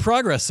share my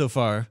progress so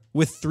far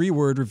with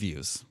 3-word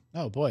reviews.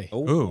 Oh boy.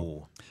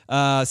 Ooh.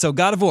 So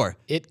God of War.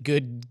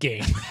 Good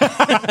game.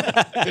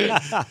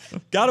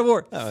 God of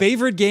War,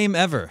 favorite game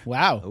ever.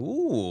 Wow.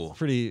 Ooh.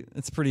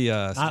 It's pretty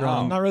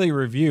strong. Not really a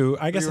review.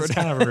 I guess it's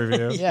kind of a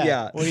review.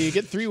 Yeah. Well, you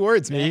get 3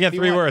 words, man. You get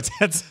 3 words.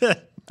 That's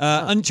it.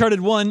 Uncharted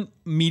 1,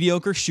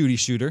 mediocre shooty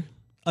shooter.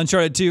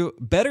 Uncharted 2,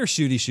 better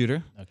shooty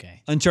shooter.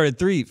 Okay. Uncharted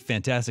 3,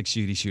 fantastic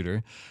shooty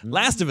shooter.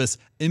 Last of Us,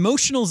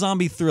 emotional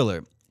zombie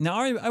thriller. Now,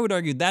 I would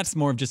argue that's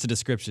more of just a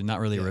description, not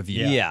really a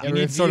review. Yeah. You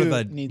need sort of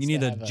a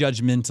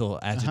judgmental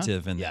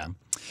adjective in there.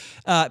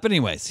 But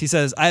anyways, he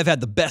says, I have had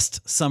the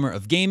best summer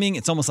of gaming.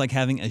 It's almost like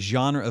having a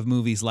genre of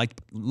movies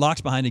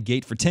locked behind a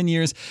gate for 10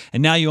 years,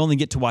 and now you only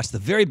get to watch the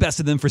very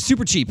best of them for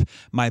super cheap.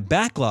 My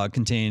backlog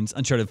contains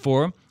Uncharted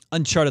 4,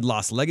 Uncharted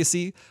Lost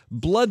Legacy,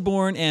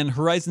 Bloodborne, and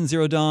Horizon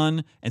Zero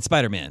Dawn, and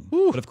Spider-Man.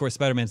 But of course,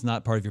 Spider-Man's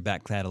not part of your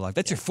back catalog.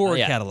 That's your forward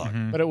catalog.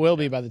 But it will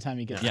be by the time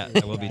you get Yeah,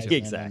 that will be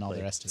too. And all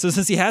the rest of it. So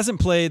since he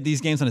hasn't played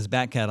these games on his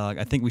back catalog,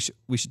 I think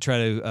we should try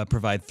to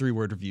provide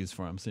 3-word reviews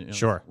for him. So,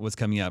 Sure. What's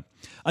coming up?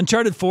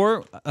 Uncharted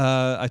 4.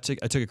 I took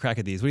a crack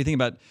at these. What do you think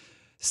about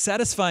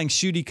satisfying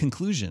shooty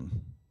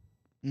conclusion?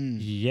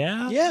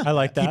 Yeah. I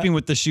like that. Keeping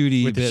with the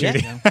shooty bit.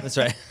 Yeah, that's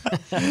right.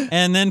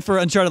 And then for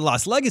Uncharted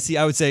Lost Legacy,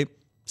 I would say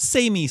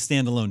samey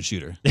standalone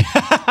shooter.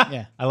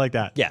 Yeah. I like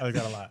that. Yeah. I like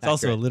that a lot. It's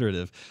also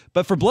alliterative.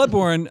 But for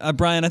Bloodborne,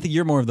 Brian, I think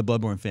you're more of the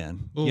Bloodborne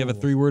fan. You have a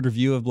 3-word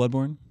review of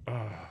Bloodborne?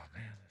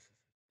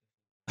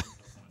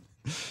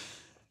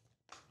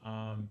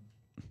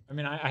 I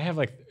mean, I have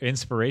like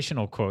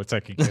inspirational quotes I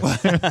could give.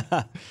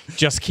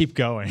 Just keep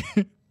going,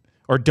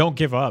 or don't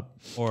give up,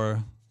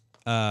 Or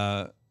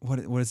what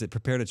is it?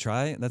 Prepare to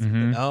try? That's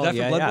Oh, that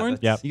yeah, for yeah, Bloodborne?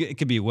 Yep. It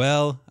could be,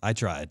 well, I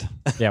tried.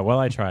 Yeah, well,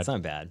 I tried. It's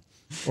not bad.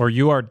 Or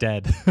you are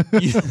dead.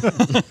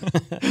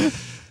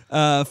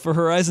 For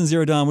Horizon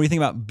Zero Dawn, what do you think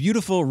about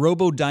beautiful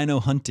Robo-Dino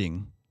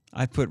hunting?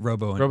 I put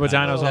Robo in.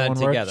 Robo-Dino's on one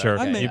word? together. Sure.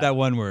 I made that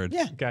one word.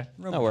 Yeah. Okay.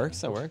 That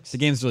works. That works. The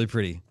game's really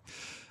pretty.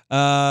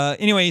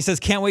 Anyway, he says,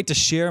 can't wait to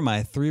share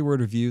my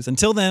 3-word reviews.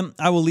 Until then,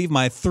 I will leave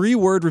my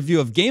 3-word review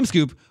of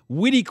GameScoop,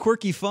 witty,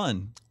 quirky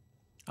fun.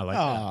 I like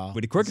Aw,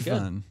 Witty, quirky good.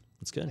 fun.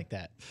 That's good. I like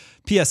that.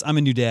 P.S. I'm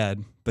a new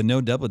dad, but no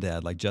double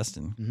dad like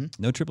Justin.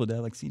 No triple dad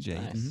like CJ.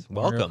 Nice.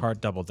 Mario Welcome.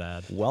 Kart Double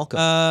Dad.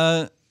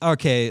 Welcome.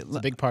 Okay, It's a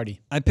big party.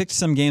 I picked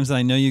some games that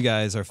I know you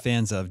guys are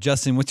fans of.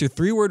 Justin, what's your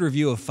 3-word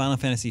review of Final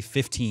Fantasy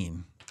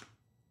 15?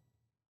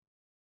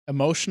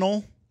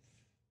 Emotional,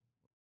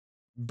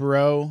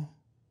 bro,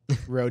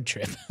 road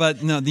trip.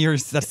 But no,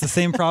 that's the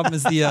same problem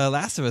as the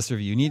Last of Us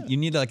review. You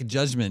need like a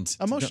judgment.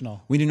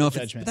 Emotional. We don't know if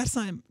Judgment. it's,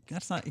 but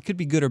that's not. It could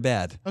be good or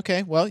bad.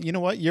 Okay, well, you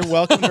know what? You're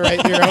welcome to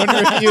write your own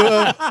review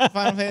of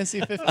Final Fantasy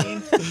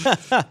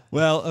 15.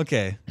 Well,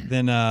 okay,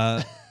 then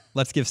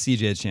let's give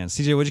CJ a chance.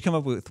 CJ, what'd you come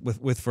up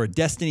with for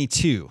Destiny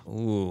 2?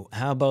 Ooh,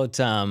 how about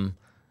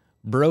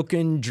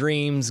Broken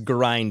Dreams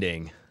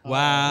Grinding?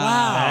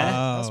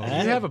 Wow. Do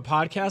you have a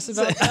podcast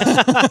about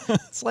that?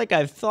 It's like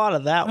I've thought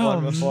of that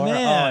one before. man.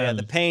 Oh yeah,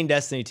 the pain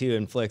Destiny 2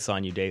 inflicts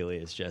on you daily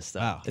is just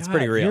Wow. it's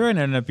pretty real. You're in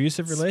an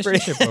abusive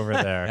relationship over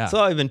there. Yeah. So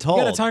I've been told.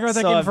 You got to talk about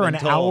that So game I've for an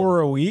been told. hour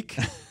a week.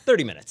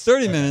 30 minutes.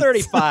 30 minutes.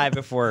 35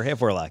 if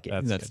we're lucky.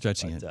 That's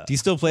stretching But, it. Do you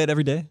still play it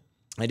every day?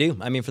 I do.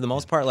 I mean, for the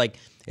most part, like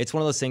it's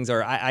one of those things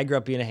where I grew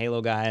up being a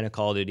Halo guy and a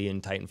Call of Duty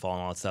and Titanfall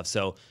and all that stuff.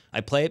 So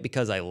I play it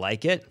because I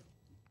like it.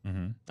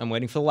 I'm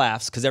waiting for the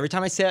laughs because every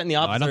time I say it in the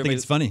office, I don't think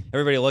it's funny.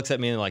 Everybody looks at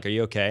me and they're like, "Are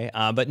you okay?"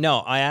 But no,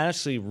 I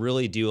actually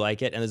really do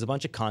like it, and there's a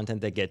bunch of content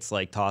that gets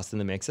like tossed in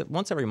the mix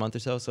once every month or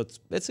so. So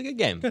it's a good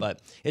game,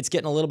 but it's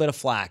getting a little bit of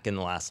flack in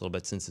the last little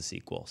bit since the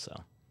sequel.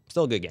 So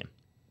still a good game.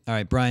 All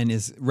right, Brian,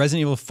 is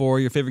Resident Evil 4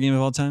 your favorite game of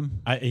all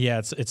time? Yeah,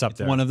 it's up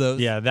there. One of those?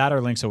 Yeah, that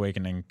or Link's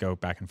Awakening go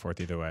back and forth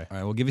either way. All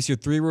right, well, give us your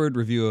 3-word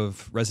review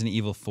of Resident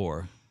Evil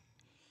 4.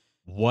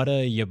 What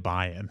are you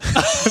buying?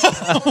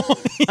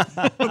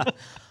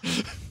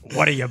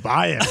 What are you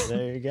buying?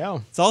 There you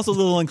go. It's also a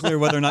little unclear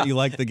whether or not you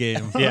like the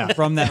game Yeah.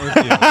 from that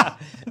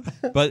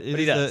review. But it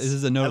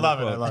is a notable I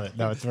quote. love it.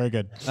 No, it's very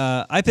good.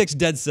 I picked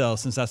Dead Cell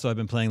since that's what I've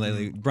been playing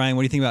lately. Brian,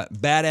 what do you think about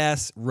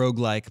badass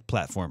roguelike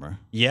platformer?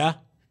 Yeah,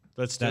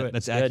 let's do it.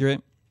 That's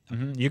accurate?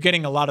 You're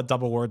getting a lot of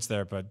double words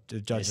there, but the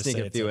judges sneak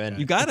say a it's few okay. in.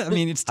 You got it. I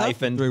mean, it's tough with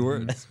Hyphen. 3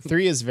 words.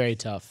 3 is very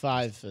tough.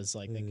 5 is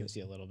like that gives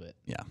you a little bit.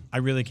 Yeah, I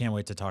really can't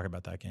wait to talk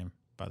about that game,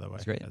 by the way.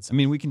 it's great. That's- I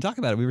mean, we can talk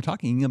about it. We were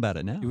talking about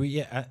it now.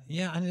 yeah,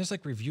 and there's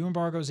like review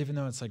embargoes, even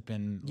though it's like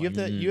been.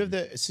 You have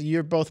the so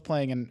you're both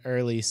playing an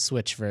early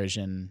Switch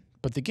version,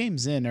 but the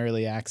game's in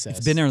early access.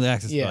 It's been early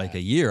access Yeah. for like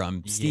a year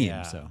on Steam.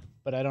 Yeah. So,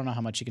 But I don't know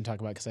how much you can talk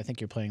about because I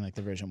think you're playing like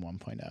the version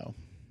 1.0.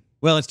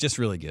 well, it's just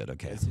really good.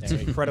 Okay. It's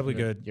incredibly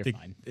good. You're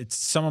fine. It's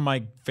some of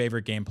my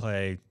favorite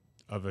gameplay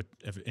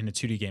in a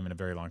 2D game in a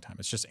very long time.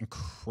 It's just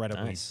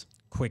incredibly Nice.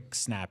 quick,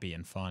 snappy,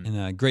 and fun.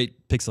 And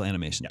great pixel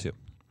animation too.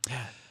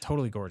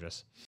 Totally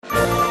gorgeous. All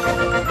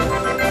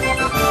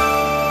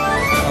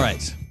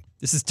right.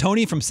 This is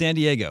Tony from San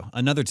Diego.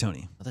 Another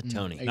Tony. Other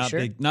Tony. Are you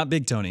sure? Not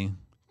big Tony.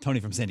 Tony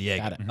from San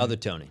Diego. Got it. Other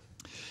Tony.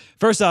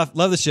 First off,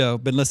 love the show.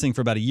 Been listening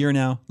for about a year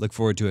now. Look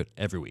forward to it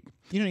every week.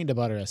 You don't need to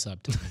butter us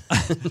up.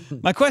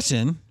 My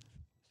question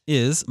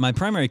is, my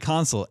primary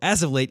console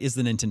as of late is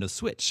the Nintendo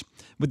Switch.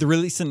 With the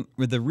recent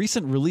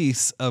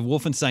release of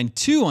Wolfenstein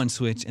 2 on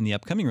Switch and the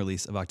upcoming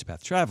release of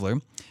Octopath Traveler,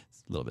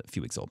 it's a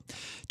few weeks old.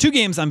 2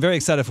 games I'm very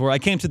excited for. I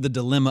came to the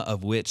dilemma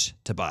of which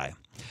to buy.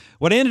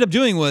 What I ended up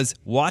doing was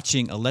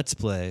watching a Let's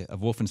Play of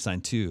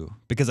Wolfenstein 2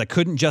 because I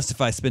couldn't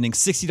justify spending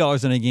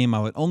 $60 on a game I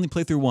would only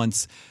play through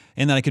once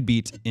and that I could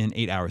beat in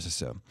 8 hours or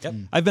so. Yep.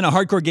 I've been a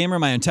hardcore gamer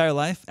my entire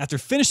life. After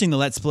finishing the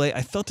Let's Play,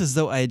 I felt as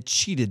though I had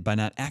cheated by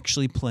not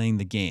actually playing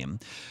the game.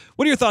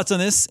 What are your thoughts on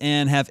this,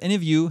 and have any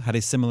of you had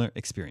a similar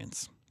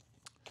experience?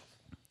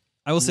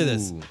 I will say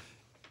this.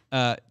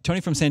 Tony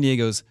from San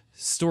Diego's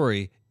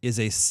story is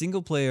a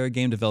single-player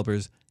game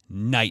developer's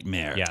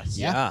nightmare. Yes.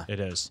 Yeah. It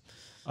is.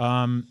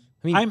 I'm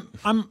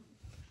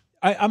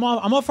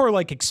all for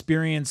like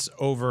experience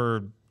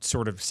over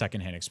sort of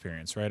secondhand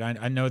experience, right?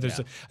 I know there's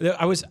You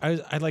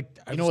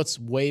know what's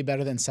way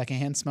better than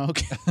secondhand smoke?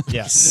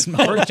 yeah,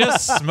 or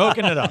just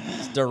smoking it up.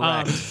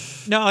 Direct.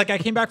 No, like I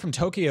came back from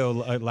Tokyo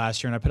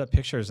last year and I put up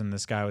pictures and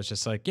this guy was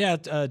just like, yeah,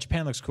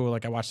 Japan looks cool.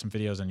 Like I watched some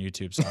videos on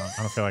YouTube, so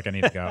I don't feel like I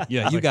need to go.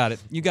 Yeah, you got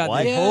it. You got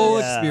What? the whole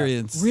Yeah.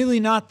 experience. Really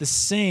not the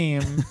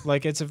same.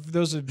 Like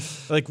those are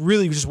like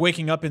really just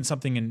waking up in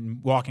something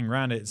and walking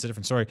around it. It's a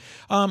different story.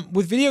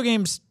 With video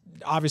games,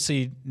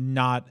 obviously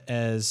not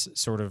as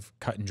sort of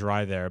cut and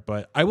dry there,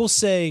 but I will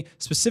say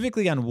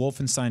specifically on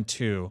Wolfenstein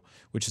 2,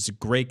 which is a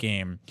great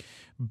game,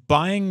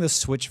 buying the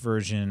Switch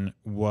version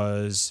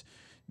was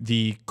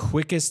the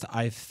quickest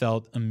I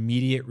felt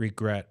immediate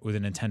regret with a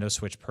Nintendo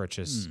Switch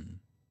purchase,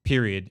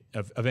 period,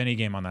 of any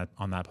game on that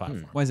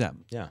platform. Why is that?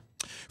 Yeah.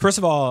 First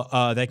of all,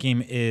 that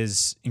game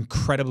is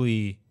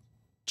incredibly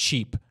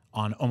cheap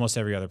on almost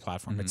every other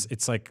platform.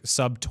 It's like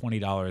sub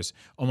 $20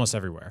 almost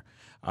everywhere.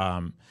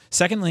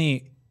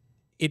 Secondly,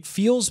 it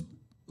feels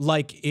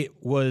like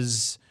it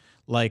was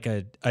like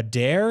a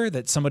dare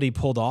that somebody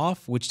pulled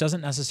off, which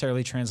doesn't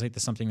necessarily translate to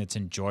something that's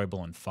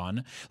enjoyable and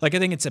fun. Like I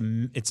think it's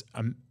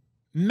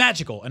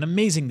magical and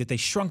amazing that they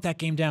shrunk that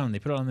game down and they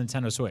put it on the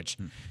Nintendo Switch.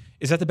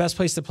 Is that the best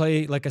place to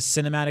play like a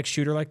cinematic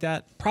shooter like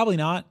that? Probably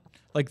not.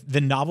 Like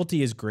the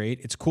novelty is great.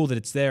 It's cool that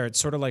it's there. It's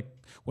sort of like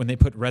when they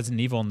put Resident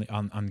Evil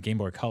on Game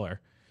Boy Color.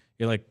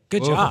 You're like,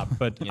 good job,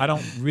 but I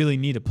don't really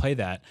need to play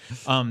that.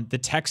 The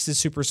text is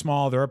super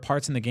small. There are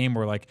parts in the game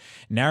where like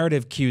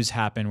narrative cues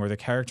happen where the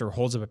character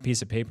holds up a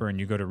piece of paper and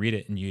you go to read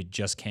it and you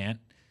just can't.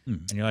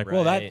 And you're like,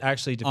 well, that Right.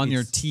 actually defeats On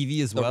your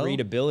TV as The well?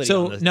 readability.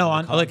 so on the, no,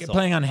 on on like console.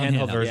 playing on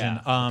handheld handheld,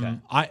 version.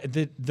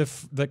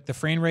 yeah, The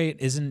frame rate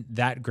isn't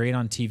that great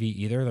on TV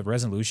either. The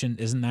resolution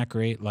isn't that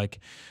great. Like,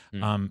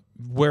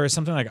 whereas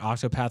something like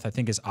Octopath, I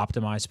think, is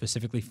optimized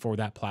specifically for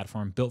that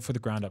platform, built for the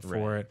ground up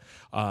for it.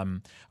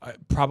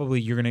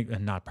 Definitely you're gonna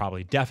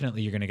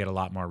get a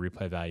lot more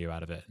replay value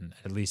out of it, and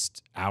at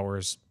least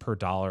hours per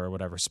dollar or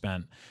whatever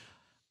spent.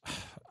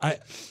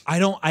 I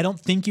don't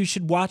think you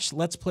should watch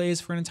Let's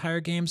Plays for entire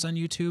games on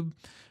YouTube,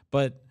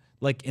 but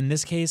like in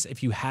this case,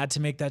 if you had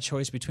to make that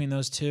choice between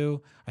those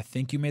two, I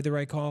think you made the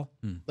right call.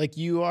 Like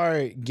you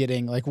are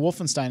getting like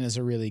Wolfenstein is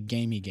a really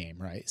gamey game,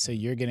 right? So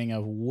you're getting a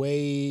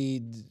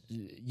way,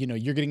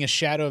 you're getting a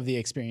shadow of the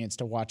experience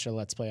to watch a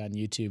Let's Play on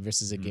YouTube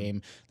versus a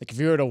game. Like if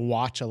you were to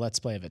watch a Let's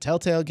Play of a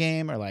Telltale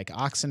game or like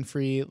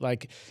Oxenfree,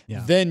 like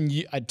then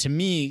to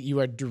me, you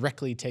are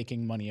directly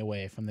taking money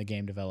away from the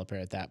game developer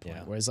at that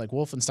point. Whereas like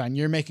Wolfenstein,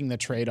 you're making the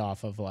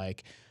trade-off of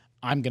like,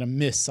 I'm going to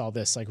miss all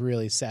this like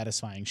really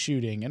satisfying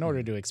shooting in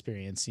order to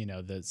experience, the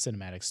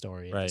cinematic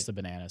story and just the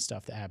banana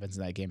stuff that happens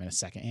in that game in a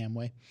secondhand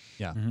way.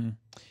 Yeah.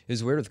 It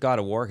was weird with God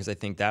of War because I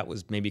think that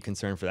was maybe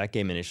concern for that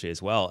game initially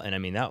as well. And I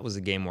mean, that was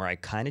a game where I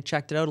kind of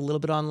checked it out a little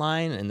bit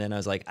online, and then I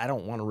was like, I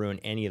don't want to ruin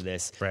any of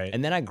this. Right.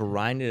 And then I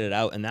grinded it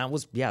out, and that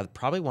was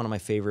probably one of my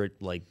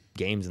favorite like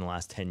games in the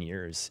last 10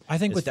 years. I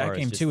think with that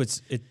game too,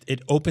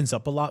 it opens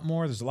up a lot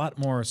more. There's a lot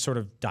more sort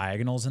of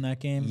diagonals in that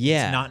game.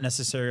 Yeah. It's not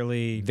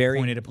necessarily Very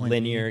point A to point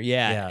linear. B.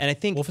 Yeah. And I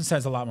think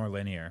Wolfenstein's a lot more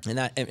linear.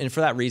 And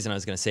for that reason, I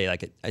was going to say,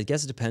 like, I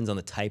guess it depends on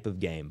the type of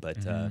game. But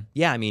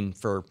I mean,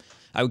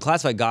 I would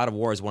classify God of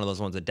War as one of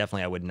those ones that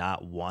definitely I would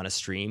not want to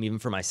stream, even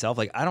for myself.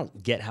 Like, I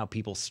don't get how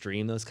people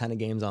stream those kind of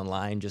games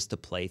online just to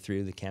play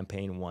through the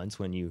campaign once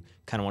when you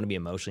kind of want to be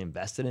emotionally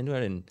invested into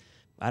it. And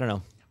I don't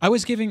know. I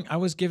was giving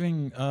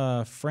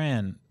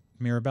Fran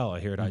Mirabella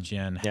here at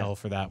IGN hell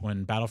for that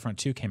when Battlefront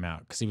 2 came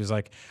out, because he was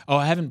like, "Oh,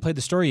 I haven't played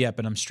the story yet,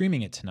 but I'm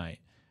streaming it tonight."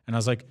 And I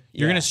was like,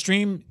 "You're gonna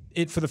stream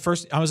it for the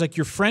first?" I was like,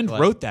 "Your friend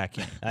wrote that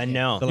game. I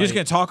know. You're just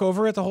gonna talk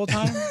over it the whole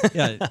time."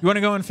 Yeah. You want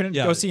to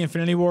go see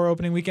Infinity War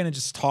opening weekend and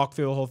just talk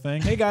through the whole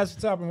thing? Hey guys,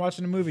 what's up? I'm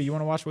watching a movie. You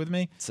want to watch it with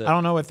me? I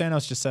don't know what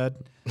Thanos just said,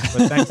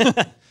 but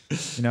thanks.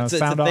 It's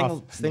sound a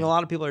off. thing a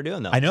lot of people are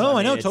doing though. I know,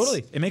 So,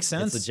 totally. It makes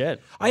sense. It's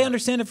legit. I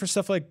understand it for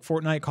stuff like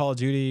Fortnite, Call of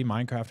Duty,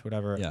 Minecraft,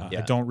 whatever.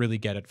 I don't really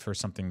get it for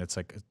something that's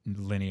like a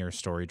linear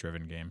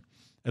story-driven game.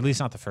 At least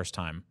not the first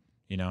time.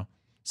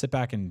 Sit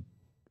back and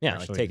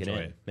like take it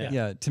enjoy in.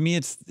 Yeah, to me,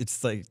 it's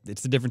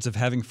the difference of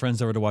having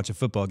friends over to watch a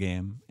football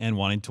game and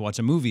wanting to watch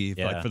a movie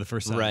like, for the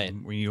first time, Right.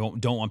 when you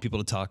don't want people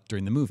to talk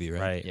during the movie,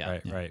 right?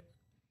 Right.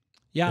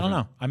 Yeah, I don't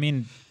know. I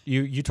mean,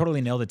 you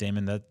totally nailed it,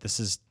 Damon. That this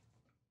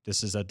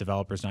is a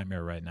developer's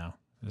nightmare right now.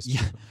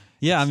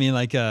 Yeah. I mean,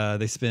 like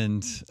they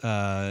spend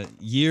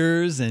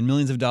years and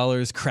millions of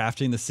dollars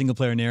crafting the single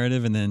player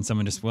narrative, and then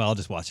someone I'll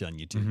just watch it on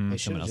YouTube. They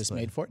should have just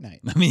made Fortnite.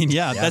 I mean,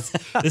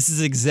 this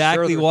is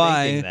exactly they're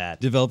why thinking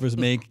that. developers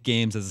make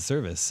games as a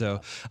service.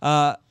 So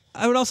I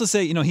would also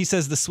say, he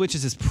says the Switch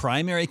is his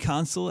primary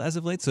console as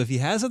of late. So if he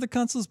has other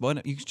consoles,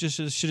 you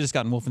should have just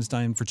gotten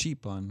Wolfenstein for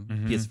cheap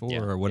on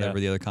PS4 or whatever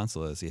the other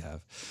console is you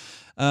have.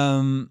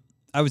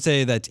 I would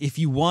say that if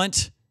you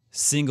want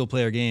single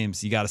player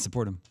games, you got to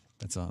support them.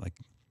 That's all.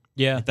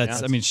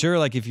 I mean, sure.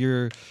 Like if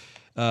you're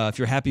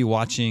happy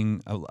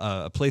watching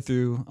a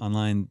playthrough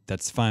online,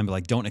 that's fine.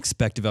 But don't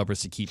expect developers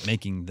to keep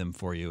making them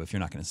for you if you're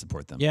not going to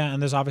support them. Yeah, and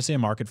there's obviously a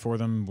market for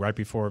them. Right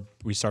before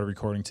we started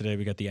recording today,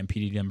 we got the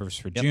MPD numbers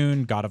for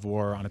June. God of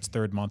War on its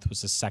third month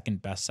was the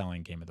second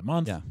best-selling game of the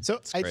month. Yeah. So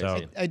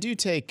I do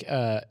take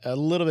a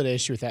little bit of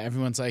issue with that.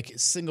 Everyone's like,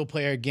 single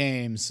player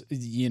games,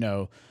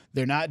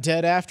 they're not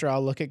dead after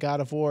all. Look at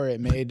God of War. It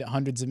made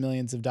hundreds of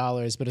millions of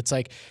dollars, but it's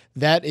like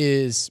that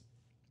is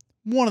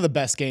one of the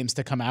best games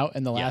to come out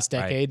in the last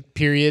decade,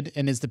 period,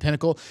 and is the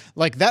pinnacle.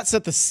 Like, that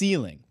set the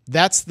ceiling.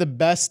 That's the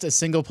best a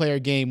single-player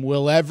game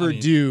will ever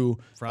do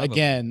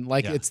again.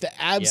 Like, it's the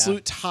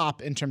absolute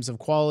top in terms of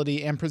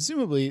quality and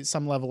presumably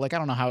some level. Like, I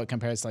don't know how it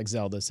compares to, like,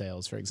 Zelda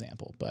sales, for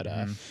example. But,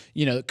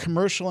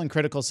 commercial and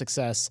critical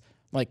success,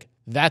 like,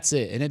 that's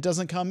it. And it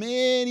doesn't come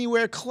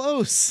anywhere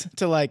close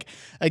to, like,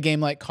 a game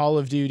like Call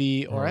of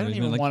Duty, or I don't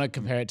even want to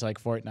compare it to,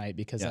 like, Fortnite,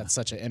 because that's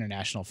such an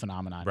international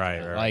phenomenon.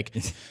 Right. Like,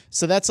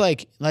 so that's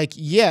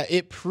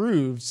it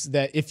proves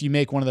that if you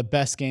make one of the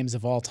best games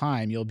of all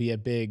time, you'll be a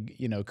big,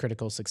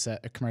 critical success,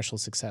 commercial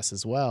success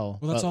as well.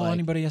 Well, that's all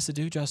anybody has to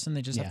do, Justin.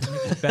 They just have to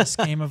make the best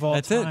game of all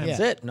time.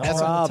 That's it. No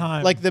That's all the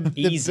time. Like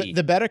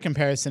the better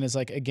comparison is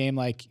like a game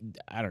like,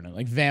 I don't know,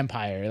 like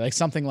Vampire, like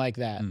something like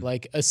that,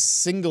 like a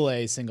single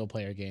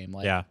player game.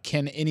 Like,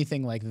 can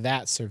anything like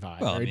that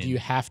survive, or do you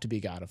have to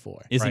be God of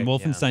War? Isn't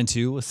Wolfenstein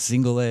 2 a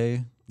single player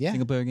game? Yeah,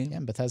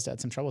 and Bethesda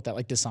had some trouble with that,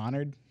 like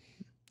Dishonored.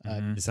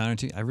 Dishonored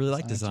 2. I really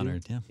like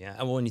Dishonored. Yeah.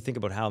 Well, when you think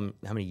about how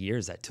many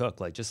years that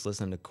took, like just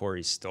listening to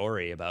Corey's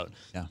story about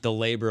the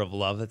labor of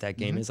love that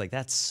game is, like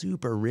that's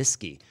super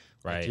risky.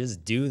 Right.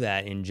 Just do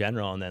that in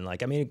general, and then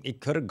it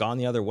could have gone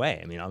the other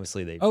way. I mean,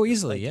 obviously they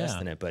easily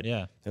testing it, but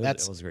it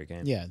was a great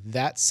game. Yeah,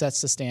 that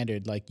sets the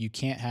standard. Like, you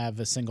can't have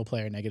a single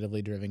player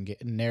narratively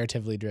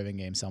driven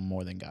game sell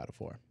more than God of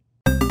War.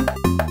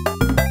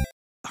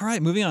 All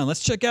right, moving on.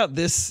 Let's check out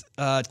this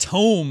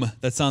tome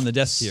that's on the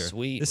desk here.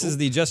 Sweet. This is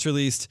the just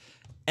released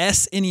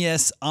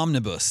SNES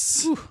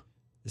Omnibus. Ooh.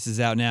 This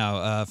is out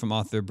now from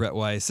author Brett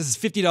Weiss. This is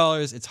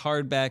 $50. It's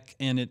hardback,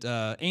 and it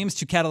aims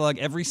to catalog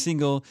every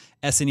single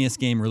SNES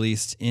game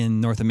released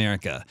in North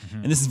America.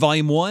 And this is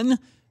volume 1,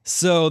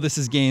 so this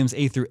is games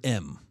A through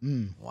M.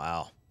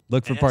 Wow.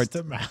 Look for part. It's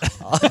a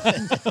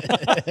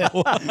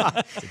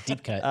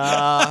deep cut.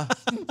 I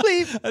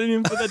didn't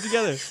even put that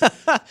together.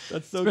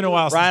 That's so It's been a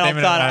while since Ryan,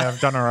 Damon and I have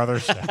done our other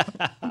show.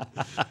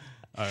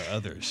 Our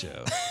other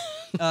show.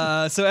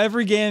 So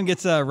every game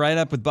gets a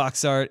write-up with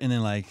box art and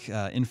then like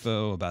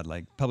info about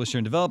like publisher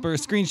and developer,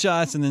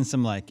 screenshots, and then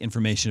some like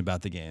information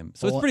about the game.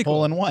 So it's pretty cool.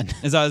 Hole in one.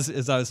 As I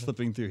was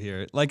flipping through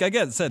here, like I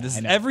said, this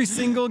is every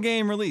single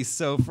game released.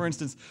 So for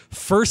instance,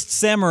 First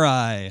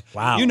Samurai.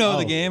 Wow. You know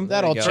the game.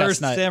 that old First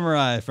chestnut.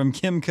 Samurai from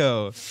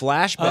Kimco.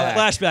 Flashback.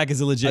 Flashback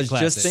is a I legit was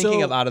classic. just thinking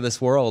So- of Out of This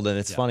World, and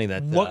it's funny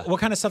that What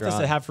kind of stuff does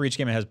drawing. it have for each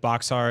game? It has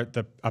box art,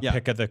 a Yeah.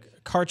 pic of the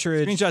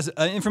cartridge.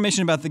 Screenshots,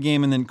 information about the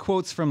game, and then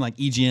quotes from like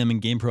EGM and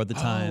GamePro at the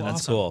time.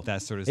 That's cool.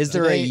 That sort of Is stuff.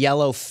 there a they-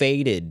 yellow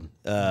faded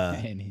On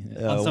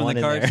some one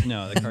of the in cards? there?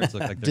 No, the cards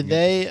look like they're Did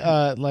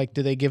they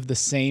do they give the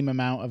same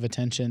amount of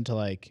attention to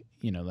like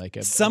like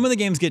a Some of the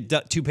games get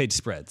 2-page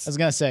spreads. I was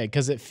gonna say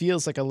because it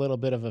feels like a little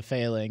bit of a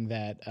failing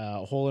that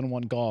Hole in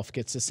One Golf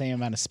gets the same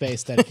amount of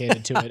space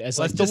dedicated to it as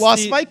like the just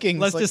Lost see-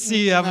 Vikings. Let's Like, just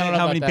see I how don't many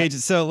know about that.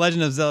 pages. So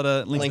Legend of Zelda: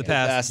 Link to Link the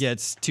Past to the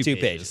gets two two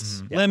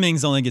pages. pages.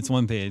 Lemmings only gets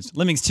 1 page.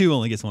 Lemmings 2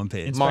 only gets 1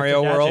 page. Inspector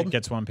Mario Gadget World?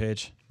 gets 1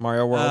 page.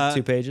 Mario World,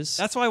 2 pages.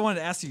 That's why I wanted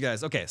to ask you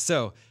guys. Okay,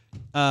 so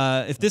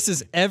if this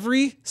is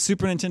every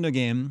Super Nintendo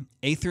game,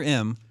 A through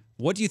M,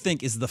 what do you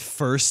think is the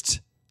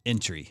first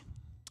entry?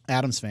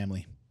 Adam's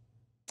Family.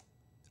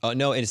 Oh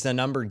no, it's a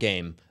numbered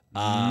game.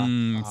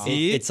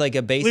 See? It's like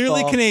a baseball.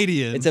 Clearly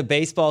Canadian. It's a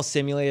baseball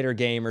simulator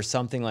game or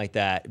something like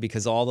that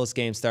because all those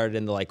games started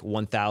in the like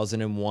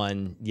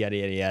 1001 yada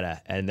yada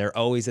yada, and they're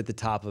always at the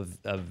top of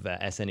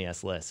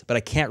SNES lists. But I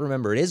can't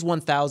remember. It is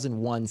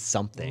 1001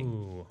 something.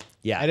 Ooh.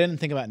 Yeah, I didn't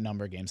think about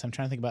number games. I'm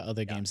trying to think about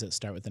other games that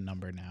start with a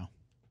number now.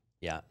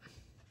 yeah.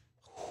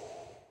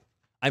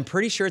 I'm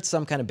pretty sure it's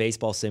some kind of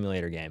baseball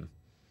simulator game.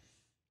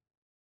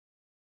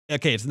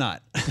 Okay, it's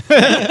not.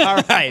 All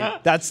right,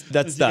 that's You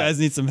done. guys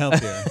need some help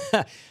here.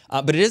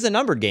 But it is a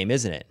numbered game,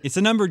 isn't it? It's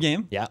a numbered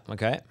game. Yeah.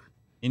 Okay.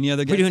 Any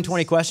other We're guesses? doing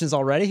 20 questions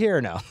already here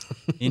or no?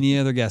 Any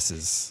other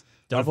guesses?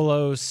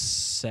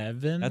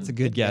 007? That's a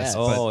good guess, guess.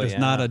 but Oh, there's yeah.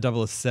 not a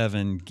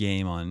 007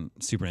 game on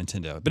Super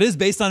Nintendo. But it is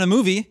based on a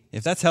movie,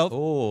 if that's help.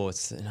 Oh,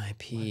 it's an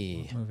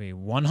IP. movie.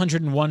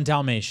 101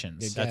 Dalmatians.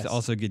 Good That's guess.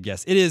 also a good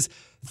guess. It is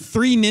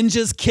Three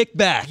Ninjas Kick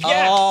Back.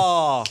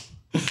 Oh.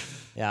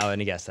 Yeah, I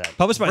wouldn't guess that.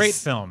 Published by Great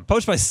film.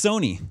 Published by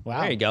Sony. Wow.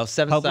 There you go.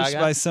 Seventh Published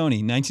Saga. by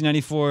Sony,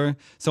 1994.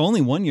 So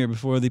only 1 year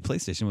before the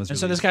PlayStation was And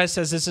released. so this guy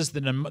says this is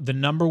the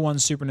number one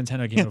Super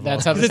Nintendo game of all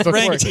That's how time. this It's book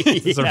ranked. works.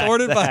 It's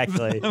awarded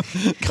exactly. by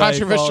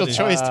Controversial quality.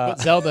 choice to put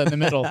Zelda in the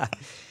middle.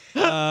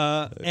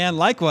 And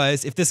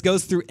likewise, if this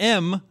goes through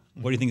M,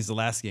 what do you think is the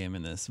last game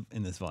in this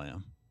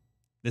volume?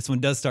 This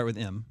one does start with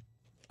M.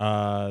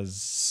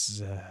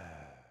 What's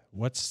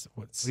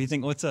What do you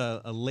think? What's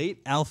a late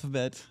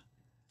alphabet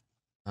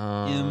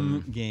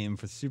M game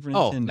for Super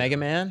Oh, Nintendo? Mega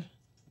Man?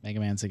 Mega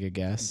Man's a good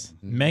guess.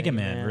 Mega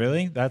Man?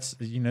 Really? That's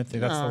think that's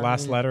the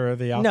last letter of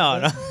the No,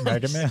 alphabet? no.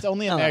 Mega Man. It's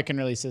only American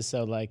releases,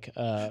 so like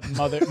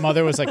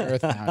Mother was like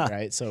Earthbound,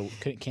 right? So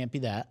can't be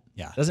that.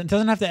 Yeah. Doesn't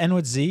have to end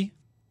with Z?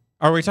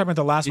 Or are we talking about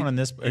the last one in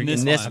this? In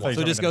this, this one. one.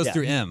 So it just goes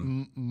through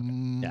M.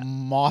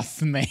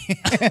 Mothman.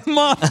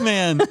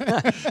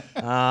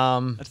 Mothman.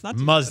 Um, That's not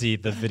too Muzzy,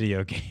 the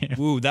video game.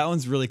 Ooh, that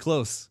one's really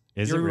close.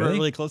 Is You're it really?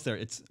 really close there.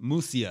 It's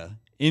Musia.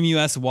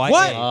 M-U-S-Y-A.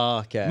 What? oh,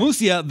 okay.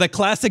 Musia, the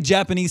classic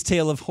Japanese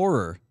tale of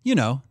horror. You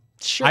know,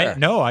 Sure. I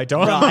don't. I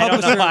don't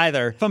know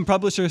either. from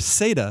publisher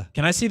Sega.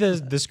 Can I see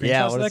the screenshots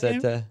Yeah, of what is that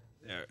game? that?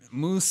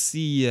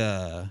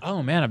 Musia.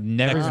 Oh man, I've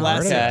never The even heard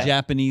of classic it. Okay.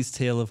 Japanese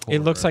tale of horror. It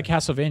looks like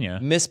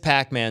Castlevania. Miss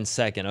Pac-Man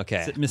second.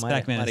 Okay. Miss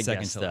Pac-Man Might have is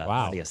second guessed to that. Wow.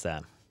 Might have guessed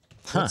that.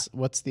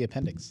 What's the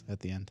appendix at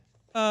the end?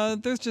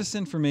 There's just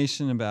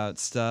information about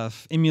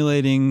stuff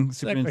emulating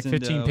Super Like Nintendo.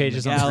 15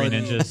 pages on Three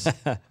legality,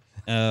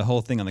 Ninjas.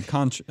 whole thing on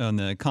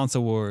the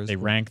console wars. They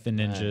rank the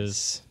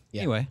ninjas.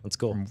 Yeah. Anyway, That's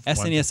cool. One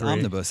SNES to three.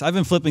 Omnibus. I've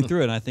been flipping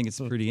through it, and I think it's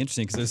pretty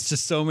interesting because there's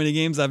just so many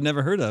games I've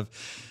never heard of.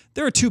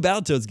 There are 2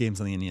 Battletoads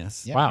games on the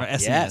NES. Wow. Or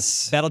SNES.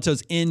 Yes.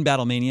 Battletoads in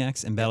Battle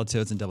Maniacs and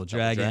Battletoads in Double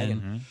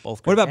Dragon. Both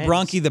What great about games.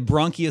 Bronchi the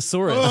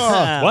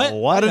Bronchiosaurus? What?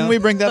 Why didn't we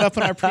bring that up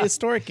in our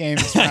prehistoric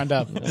games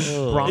roundup?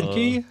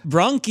 Bronchi?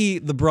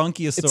 Bronchi the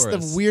Bronchiosaurus.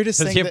 It's the weirdest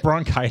Does thing. he have that-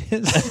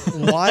 bronchitis?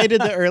 Why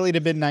did the early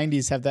to mid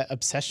 '90s have that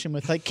obsession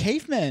with like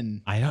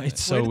cavemen? I know.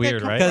 It's Where so did that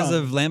weird, come right? because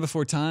of Land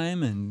Before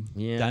Time and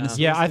Yeah. dinosaurs.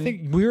 Yeah, I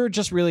think we were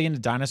just really into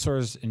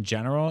dinosaurs in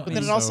general. But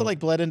then it also like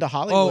bled into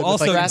Hollywood. Oh,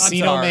 also with, like I'm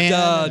Encino sorry.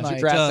 Man. and, like,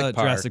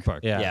 Jurassic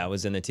Park. Yeah. Yeah, it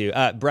was in the 2.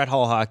 Brett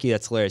Hall hockey.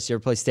 That's hilarious. You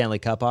ever play Stanley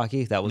Cup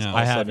hockey? That was No. also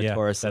I have, yeah.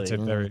 notoriously. That's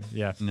it. There,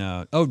 yeah.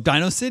 No. Oh,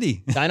 Dino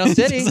City. Dino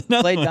City. Just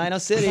another Played one. Dino I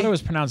City. thought it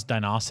was pronounced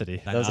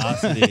Dinosity.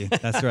 Dinosity.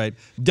 That's right.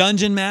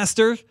 Dungeon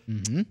Master.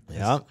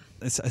 Yeah.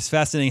 It's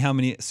fascinating how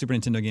many Super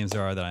Nintendo games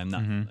there are that I'm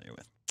not familiar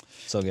with.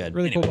 So good.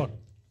 Really cool book.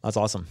 That's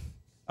awesome.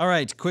 All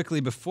right,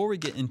 quickly, before we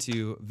get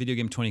into video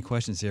game 20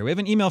 questions here, we have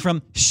an email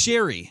from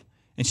Sherry.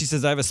 And she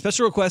says, I have a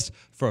special request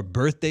for a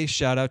birthday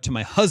shout out to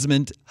my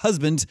husband,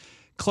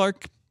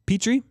 Clark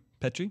Petrie,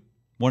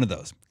 one of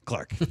those.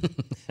 Clark.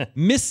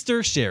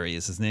 Mr. Sherry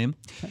is his name.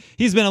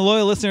 He's been a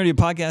loyal listener to your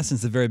podcast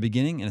since the very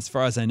beginning, and as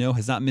far as I know,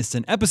 has not missed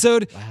an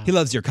episode. Wow. He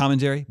loves your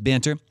commentary,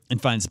 banter,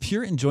 and finds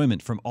pure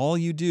enjoyment from all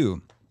you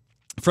do.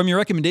 From your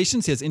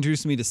recommendations, he has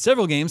introduced me to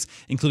several games,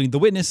 including The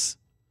Witness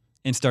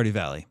and Stardew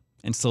Valley,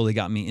 and slowly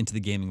got me into the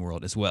gaming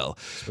world as well.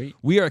 Sweet.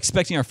 We are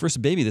expecting our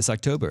first baby this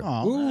October.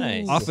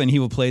 Nice. Often he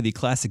will play the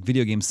classic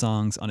video game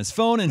songs on his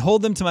phone and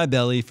hold them to my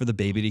belly for the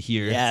baby to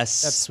hear.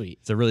 Yes. That's sweet.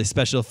 It's a really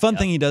special, fun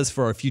thing he does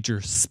for our future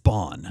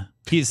spawn.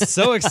 He's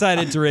so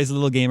excited to raise a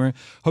little gamer.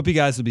 Hope you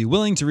guys will be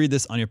willing to read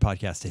this on your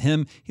podcast to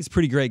him. He's a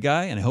pretty great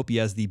guy, and I hope he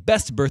has the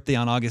best birthday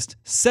on August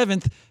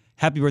 7th.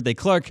 Happy birthday,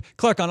 Clark.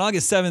 Clark, on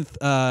August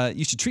 7th,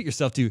 you should treat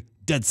yourself to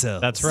Dead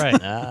Cells. That's right.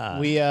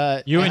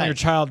 You and your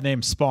child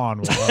named Spawn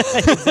will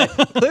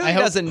Clearly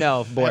doesn't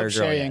know if boy I or hope girl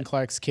Sherry yet. and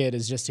Clark's kid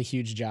is just a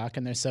huge jock,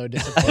 and they're so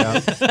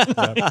disappointed.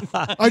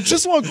 I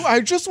just want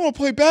to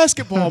play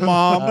basketball,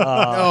 Mom.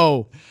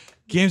 No.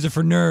 Games are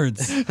for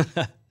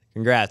nerds.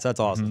 Congrats. That's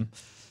awesome.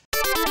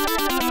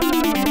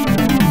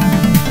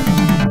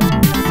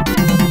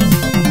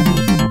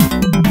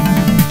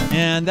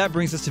 And that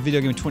brings us to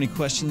Video Game 20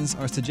 Questions.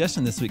 Our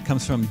suggestion this week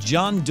comes from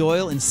John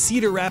Doyle in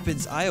Cedar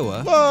Rapids,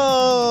 Iowa.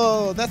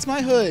 Whoa, that's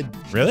my hood.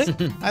 Really?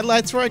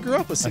 That's where I grew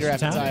up, with Cedar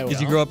That's your Rapids, town? Iowa. Did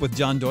you grow up with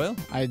John Doyle?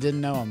 I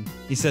didn't know him.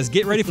 He says,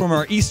 get ready for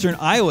our Eastern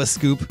Iowa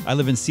scoop. I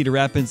live in Cedar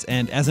Rapids,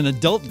 and as an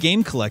adult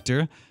game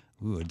collector,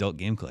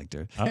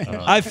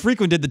 I've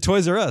frequented the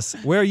Toys R Us,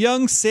 where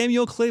young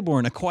Samuel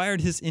Claiborne acquired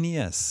his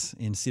NES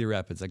in Cedar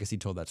Rapids. I guess he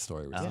told that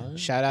story recently.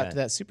 Shout out to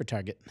that Super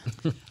Target.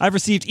 I've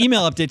received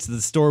email updates that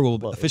the store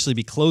will officially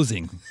be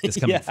closing this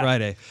coming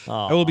Friday.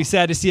 I will be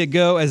sad to see it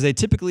go, as they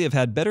typically have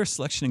had better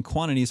selection and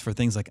quantities for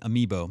things like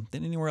Amiibo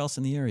than anywhere else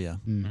in the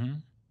area.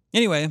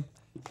 Anyway,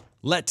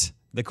 let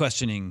the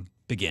questioning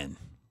begin.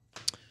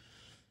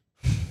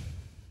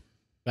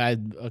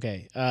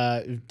 Okay.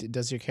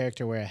 Does your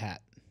character wear a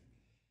hat?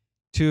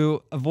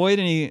 To avoid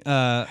any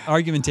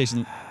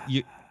argumentation,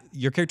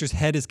 your character's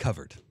head is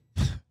covered.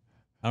 I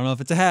don't know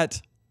if it's a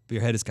hat, but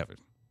your head is covered.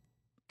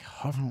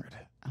 Covered.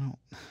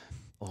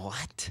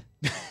 What?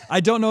 I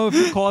don't know if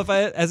you qualify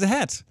it as a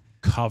hat,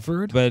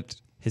 Covered? but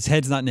his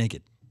head's not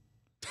naked.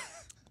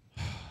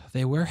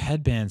 They wear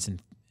headbands in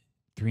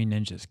Three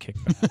Ninjas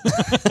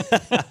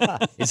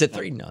Kickback Is it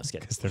 3? No, it's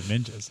good. because they're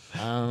ninjas.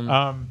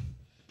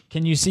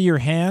 Can you see your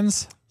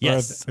hands?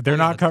 Yes. Or they're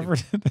not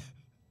covered?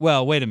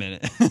 Well, wait a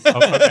minute.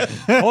 Okay.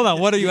 Hold on.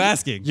 What are you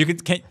asking? You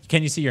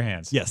can you see your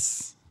hands?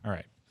 Yes. All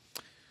right.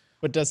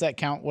 But does that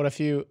count? What if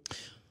you...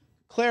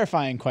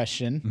 Clarifying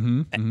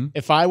question.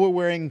 If I were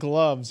wearing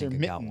gloves or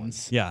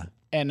mittens Yeah.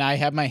 and I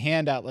have my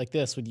hand out like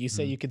this, would you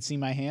say you could see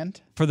my hand?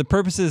 For the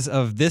purposes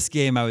of this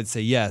game, I would say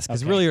yes,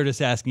 because really you're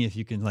just asking if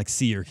you can like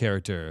see your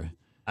character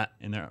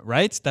in there,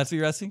 right? That's what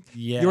you're asking?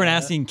 Yeah. You weren't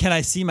asking, can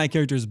I see my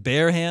character's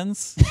bare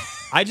hands?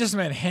 I just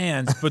meant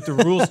hands, but the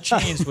rules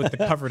changed with the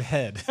covered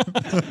head.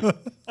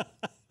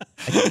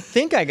 I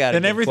think I got it.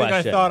 And everything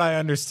I thought I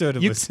understood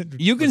was...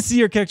 You can see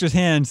your character's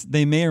hands.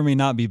 They may or may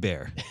not be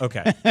bare.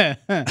 Okay.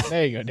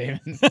 There you go, David.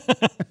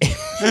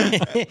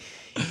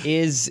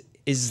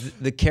 Is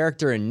the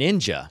character a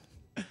ninja?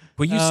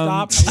 Will you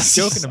stop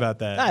joking about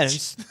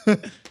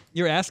that?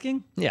 You're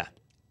asking? Yeah.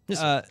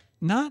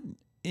 Not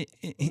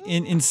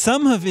in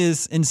some of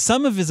his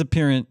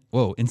appearance.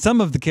 Whoa! In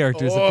some of the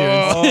characters'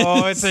 appearance,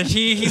 Oh, it's a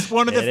he. He's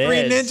one of the It three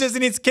is. ninjas,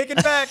 and he's kicking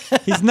back.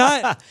 he's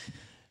not.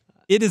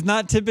 It is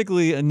not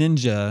typically a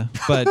ninja,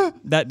 but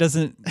that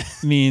doesn't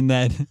mean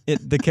that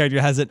the character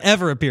hasn't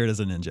ever appeared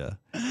as a ninja.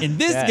 In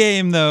this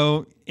game,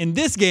 though,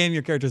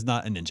 your character's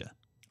not a ninja.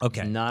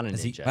 Okay. Not a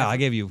ninja. Wow, I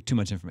gave you too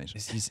much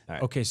information.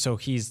 Right. Okay, so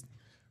he's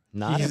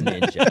Not a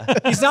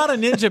ninja. he's not a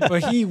ninja,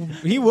 but he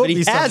will But he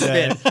be has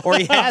someday. been, or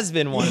he has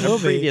been one in a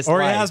previous or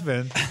life. he has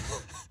been. I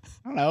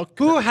don't know.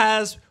 Who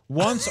has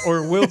once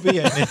or will be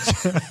a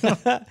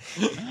ninja?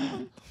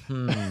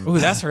 Ooh,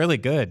 that's really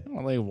good.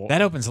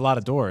 That opens a lot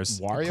of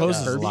doors. Wario? It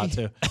closes a Kirby? lot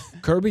too.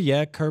 Kirby,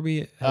 yeah,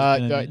 Kirby. has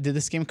been a- Did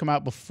this game come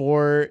out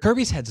before?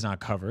 Kirby's head's not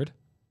covered.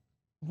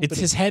 It's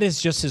his head is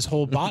just his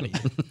whole body.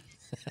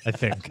 I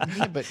think.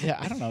 Yeah, but yeah,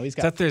 I don't know. He's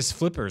got Except there's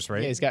flippers,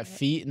 right? yeah, he's got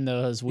feet and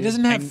those. He Weird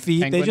doesn't have feet.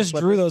 They penguin just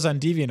flippers. drew those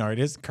on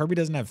DeviantArt. Kirby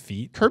doesn't have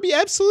feet. Kirby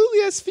absolutely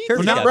has feet.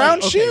 Kirby's He's got got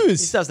brown feet. He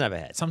shoes. doesn't have a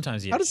head.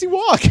 Sometimes he How has does he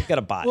walk? He's got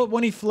a body. Well,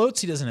 when he floats,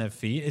 he doesn't have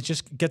feet. It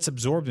just gets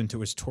absorbed into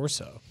his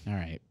torso, All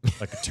right,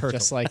 like a turtle.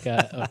 just like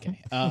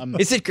okay.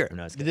 Is it Kirby?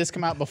 No, it's Did this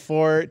come out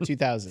before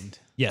 2000?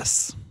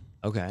 Yes.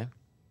 okay.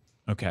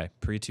 Okay,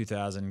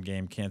 pre-2000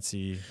 game, can't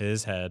see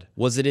his head.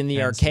 Was it in the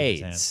Can't see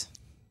his arcades?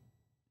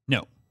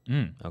 No.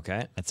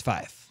 Okay. That's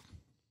 5.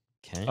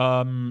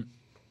 Okay.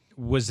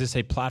 Was this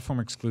a platform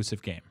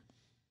exclusive game?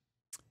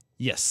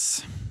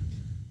 Yes.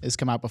 This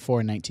come out before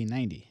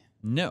 1990.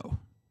 No.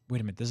 Wait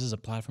a minute, this is a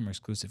platform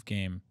exclusive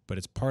game, but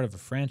it's part of a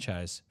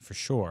franchise for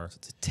sure.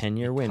 It's a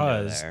 10-year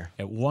window Because there.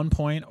 at one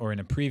point or in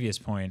a previous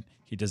point,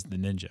 he does the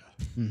ninja.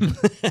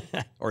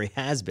 Or he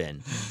has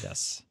been.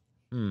 Yes.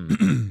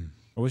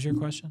 What was your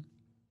question?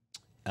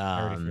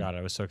 I already forgot.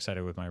 I was so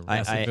excited with my.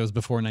 If it was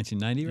before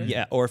 1990, right?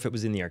 Yeah, or if it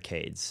was in the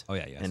arcades. Oh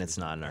yeah, yeah. And it's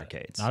not in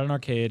arcades. Not an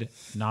arcade.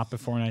 Not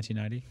before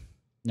 1990.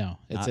 No,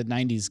 it's a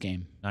 90s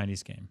game.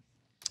 90s game.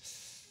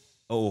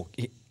 Oh,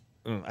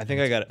 I think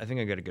I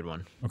got a good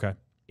one. Okay.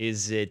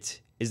 Is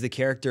the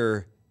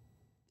character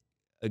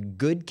a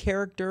good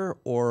character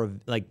or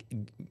like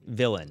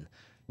villain?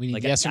 We need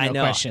Like yes or no I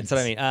know, questions.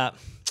 that's what I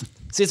mean.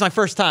 See, it's my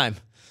first time.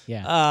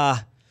 Yeah.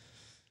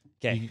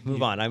 Okay,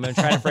 move on. I'm gonna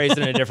try to phrase it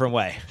in a different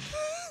way.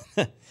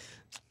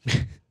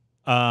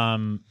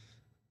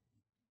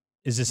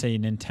 Is this a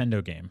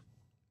Nintendo game?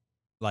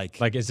 Like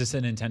is this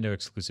a Nintendo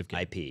exclusive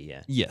game? IP,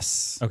 yeah.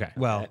 Yes. Okay.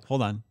 Well,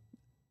 hold on.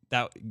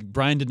 That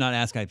Brian did not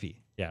ask IP.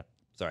 Yeah.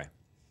 Sorry.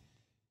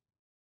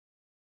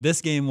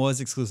 This game was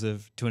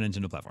exclusive to a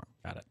Nintendo platform.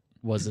 Got it.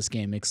 Was this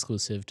game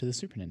exclusive to the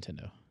Super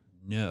Nintendo?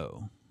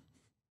 No.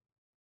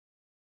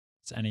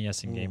 It's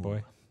NES and Game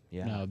Boy.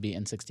 Yeah. No, it'd be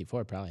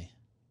N64 probably.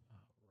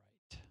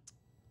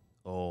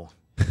 Oh,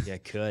 yeah,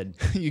 it could.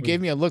 You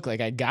gave me a look like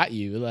I got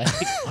you. Like,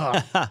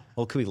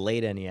 Well, could we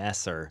late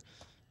NES or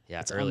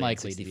it's early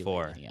unlikely to be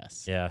N64? late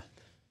NES. Yeah.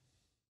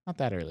 Not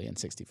that early in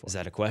 64. Is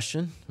that a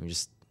question? We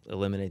just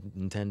eliminate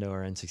Nintendo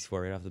or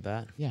N64 right off the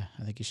bat. Yeah,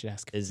 I think you should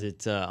ask. Is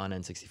it on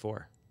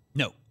N64?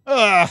 No.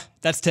 Ugh.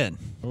 That's 10.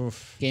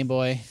 Oof. Game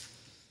Boy,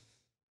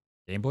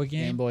 Game Boy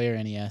game. Game Boy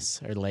or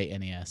NES or late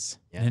NES.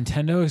 Yeah.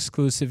 Nintendo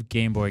exclusive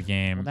Game Boy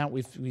game. Well, now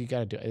we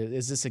got to do.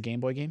 Is this a Game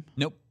Boy game?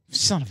 Nope.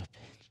 Son of a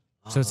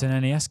bitch. So it's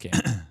an NES game.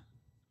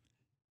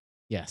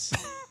 Yes.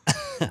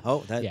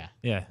 Oh, that. Yeah.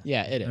 Yeah.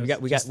 Yeah. It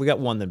is. We got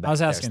one then. Back I was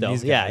there asking still.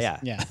 these Yeah, guys.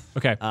 yeah. Yeah.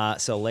 Okay.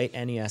 So late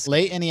NES.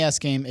 Late NES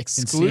game You can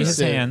see exclusive. his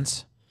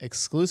hands.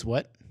 Exclusive.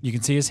 What? You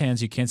can see his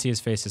hands. You can't see his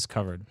face. It's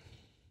covered.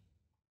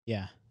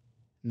 Yeah.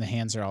 And the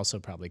hands are also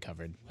probably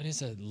covered. What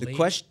is a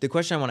The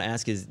question I want to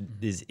ask is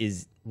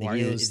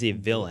he a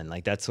villain?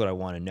 Like that's what I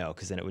want to know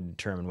because then it would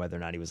determine whether or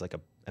not he was like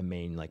a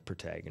main like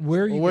protagonist.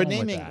 Where are you Well, we're going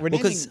with naming that? we're Well,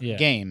 naming 'cause- Yeah.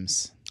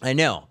 games. I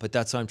know, but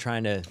that's what I'm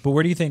trying to. But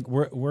where do you think?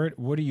 What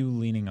are you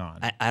leaning on?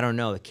 I don't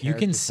know. The You can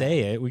character say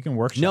it. We can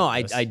workshop.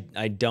 No, this.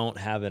 I don't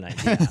have an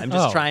idea. I'm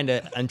just Oh. trying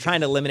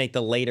to eliminate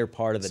the later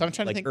part of the So I'm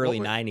trying like to think early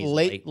what were-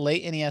 '90s.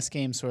 Late NES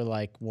games were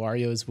like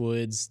Wario's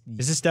Woods.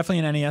 Is this definitely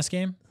an NES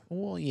game?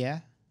 Well, yeah.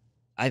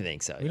 I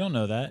think so. We don't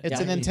know that. It's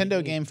a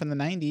Nintendo game from the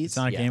 90s. It's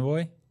not a Yeah. Game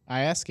Boy,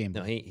 iOS game.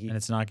 No, he and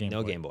it's not Game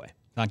no Boy. Game Boy.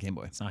 Not Game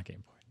Boy. It's not Game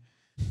Boy.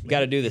 We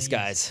got to do this,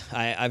 guys.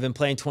 I've been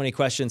playing 20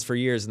 questions for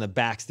years in the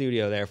back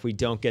studio there. If we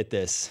don't get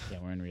this, Yeah,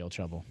 we're in real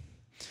trouble.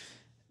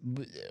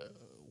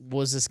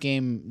 Was this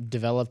game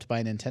developed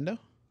by Nintendo?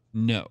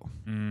 No.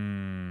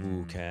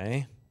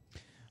 okay.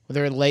 Well,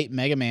 there were late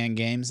Mega Man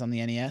games on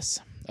the NES.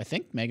 I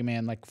think Mega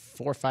Man like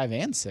 4, 5,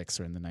 and 6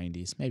 are in the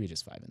 90s. Maybe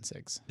just 5 and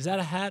 6. Is that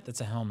a hat?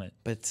 That's a helmet.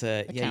 But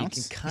That yeah, counts.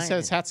 you can He kind said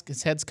of.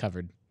 his head's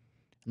covered,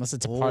 unless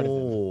it's a part of it.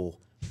 Oh,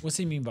 What's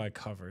he mean by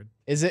covered?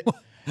 Is it?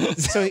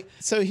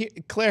 so here,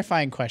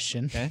 clarifying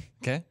question. Okay.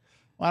 Okay.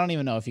 Well, I don't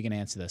even know if you can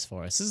answer this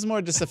for us. This is more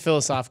just a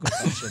philosophical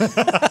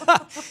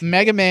question.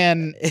 Mega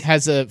Man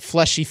has a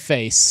fleshy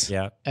face,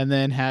 Yeah. and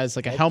then has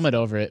like a helmet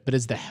over it. But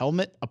is the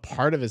helmet a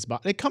part of his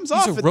body? It comes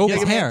off. He's a with robot.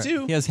 Mega Man Hair.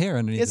 2. He has hair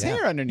underneath. He has it.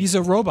 hair underneath. He's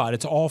a robot.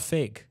 It's all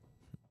fake.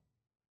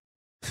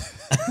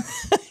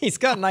 he's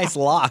got nice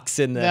locks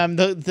in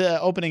the. The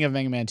opening of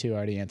Mega Man 2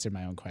 already answered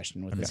my own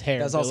question with his hair.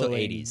 That's also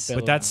billowing- 80s.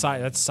 billowing. But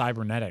that's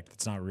cybernetic.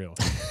 That's not real.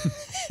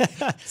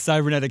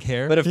 Cybernetic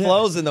hair. But it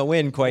flows in the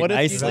wind quite What if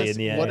you nicely just-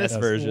 in the what NES if-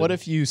 version. What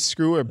if you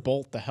screw or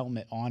bolt the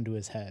helmet onto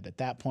his head? At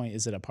that point,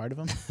 is it a part of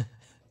him?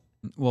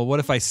 Well, what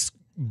if I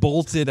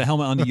bolted a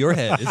helmet onto your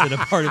head? Is it a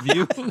part of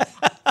you?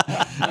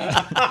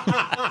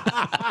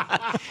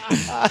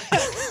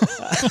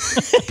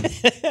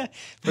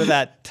 for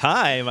that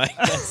time, I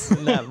guess,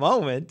 in that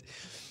moment?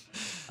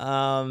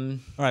 All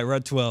right, we're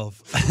at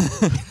 12.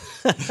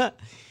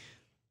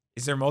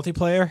 Is there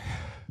multiplayer?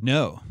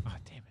 No. Oh,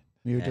 damn it.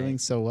 We were doing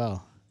so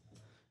well.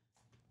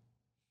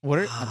 What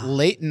are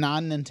late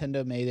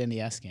non-Nintendo made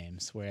NES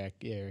games where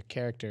your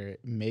character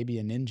may be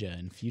a ninja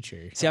in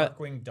future? See how,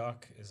 Darkwing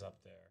Duck is up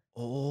there.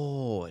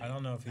 oh, I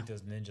don't know if he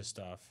does ninja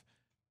stuff.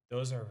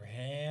 Those are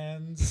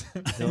hands.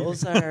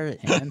 those are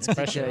Hands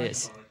pressure.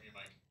 Yes.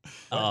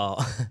 Oh,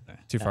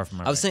 Too far from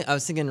my I was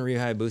thinking Ryu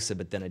Hayabusa,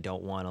 but then I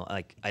don't want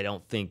to I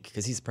don't think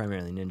because he's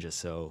primarily ninja.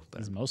 So,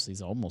 but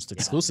He's almost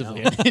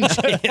exclusively a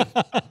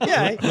ninja.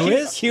 yeah, who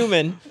is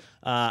human?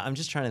 I'm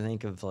just trying to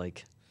think of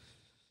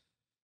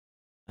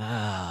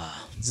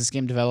Is this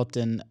game developed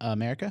in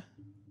America?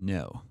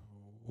 No.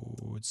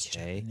 Ooh, it's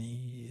Okay.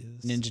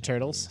 Japanese. Ninja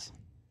Turtles?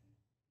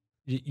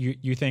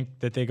 You think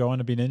that they go on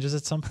to be ninjas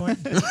at some point?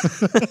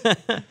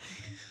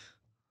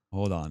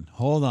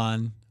 Hold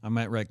on. I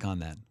might retcon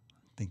that.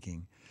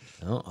 Thinking.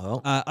 oh,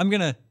 I'm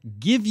gonna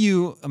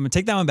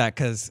take that one back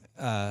because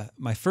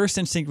my first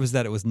instinct was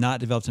that it was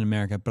not developed in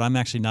America, but I'm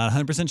actually not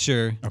 100%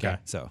 sure. Okay.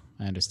 So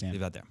I understand.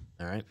 leave that there.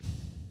 all right.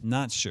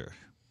 Not sure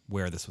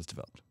where this was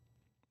developed.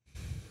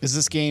 Is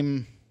this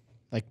game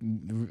like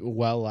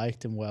well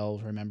liked and well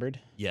remembered?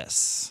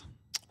 Yes.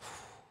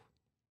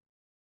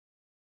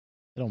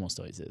 It almost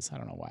always is. I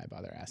don't know why I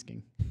bother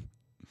asking.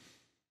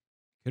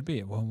 Could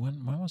be. Well,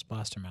 when was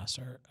Blaster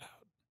Master out?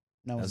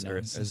 No That one was,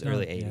 knows. it was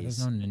early Yeah, 80s.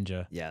 there's no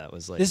ninja. Yeah, that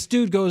was like This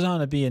dude goes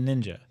on to be a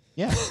ninja.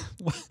 Yeah.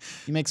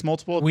 He makes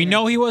multiple. We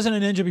know he wasn't a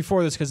ninja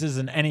before this because this is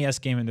an NES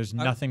game and there's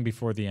nothing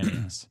before the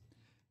NES.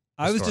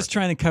 I was just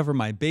trying to cover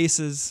my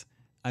bases.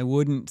 I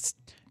wouldn't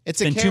It's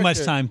spend too much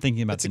time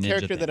thinking about It's the a ninja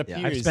character thing. that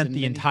appears. I've spent in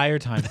the many- entire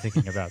time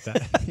thinking about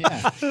that.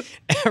 Yeah.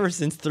 ever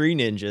since Three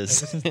Ever Ninjas.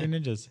 since they're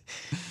ninjas.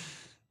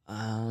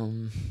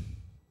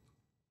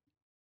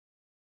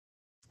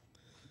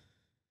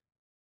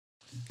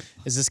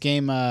 Is this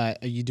game? Are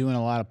you doing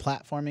a lot of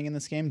platforming in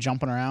this game?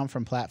 Jumping around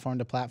from platform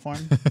to platform?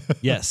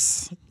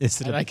 Yes.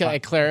 It's I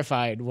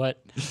clarified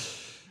what.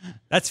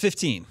 That's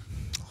 15.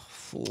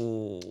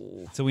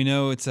 Ooh. So we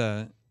know it's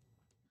an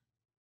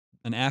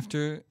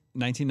after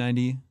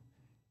 1990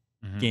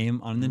 game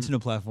on a Nintendo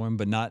platform,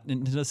 but not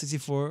Nintendo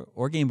 64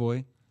 or Game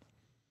Boy.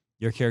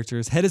 Your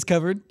character's head is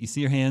covered. You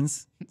see your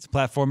hands. It's a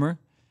platformer.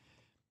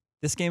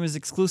 This game is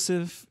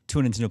exclusive to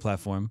a Nintendo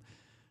platform,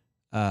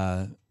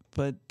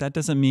 but that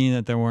doesn't mean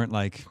that there weren't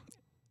like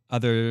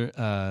other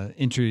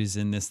entries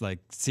in this like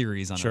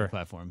series on other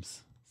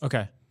platforms.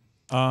 Okay.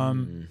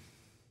 There's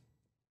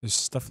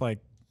stuff like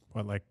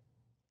like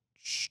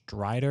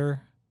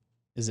Strider.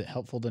 Is it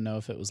helpful to know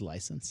if it was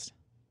licensed?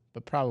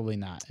 But probably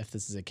not. If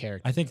this is a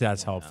character, I think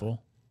that's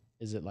helpful.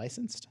 Is it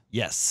licensed?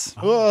 Yes.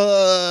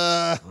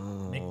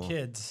 Make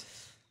kids.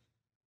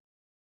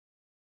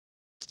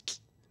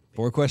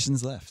 4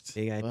 questions left.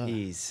 Big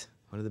IPs.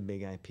 What are the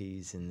big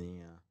IPs in the?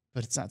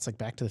 But it's not. It's like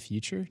Back to the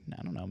Future.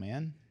 I don't know,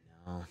 man.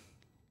 No.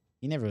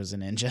 He never was a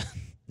ninja.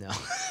 No.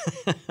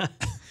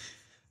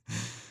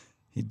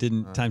 He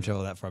didn't time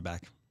travel that far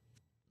back.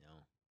 No.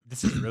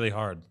 This is really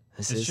hard.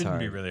 This This is shouldn't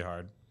be hard. really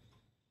hard.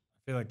 I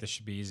feel like this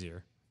should be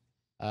easier.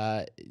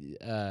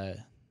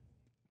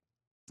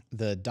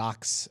 The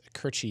Doc's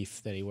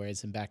kerchief that he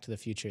wears in Back to the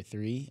Future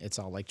 3, it's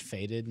all like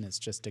faded, and it's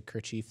just a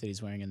kerchief that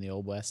he's wearing in the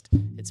Old West.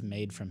 It's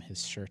made from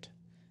his shirt.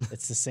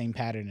 It's the same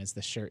pattern as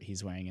the shirt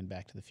he's wearing in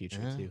Back to the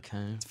Future 2. Okay.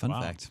 It's a fun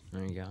Wow. fact.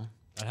 There you go.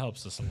 That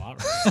helps us a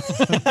lot.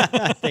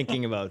 Right?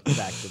 Thinking about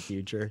Back to the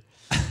Future.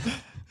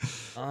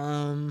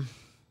 All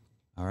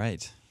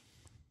right.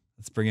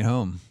 Let's bring it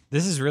home.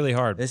 This is really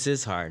hard. This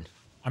is hard.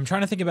 I'm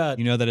trying to think about.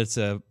 You know that it's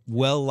a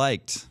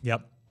well-liked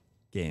Yep.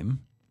 game,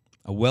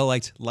 a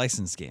well-liked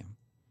licensed game.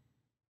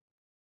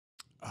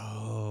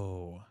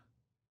 Oh.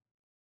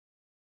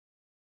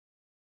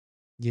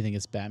 Do you think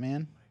it's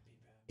Batman?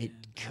 It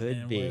could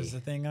And be. where's the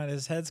thing on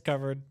his head's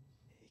covered?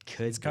 It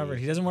could It's covered.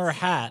 be. He doesn't wear a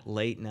hat.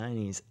 Late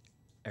 90s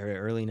or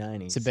early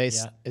 90s. Is it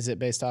based? Yeah. Is it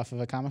based off of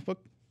a comic book?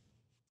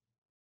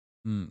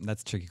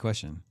 That's a tricky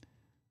question.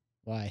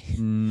 Why? I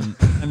mean,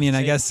 I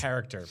Same guess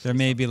character. there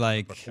may be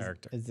like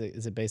Character.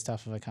 Is it based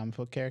off of a comic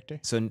book character?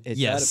 So it's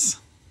yes.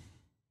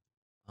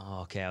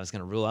 Oh, okay. I was going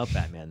to rule out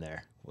Batman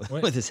there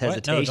Wait, with his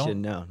what? No,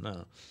 hesitation.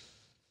 No.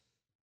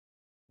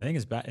 I think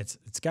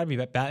it's got to be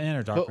Batman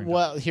or Darkwing. But,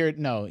 well, here.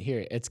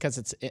 It's because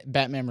it's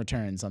Batman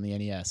Returns on the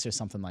NES or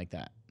something like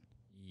that.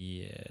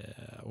 Yeah.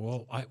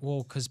 Well,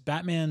 because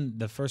Batman,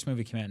 the first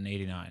movie came out in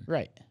 '89.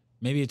 Right.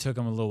 Maybe it took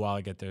them a little while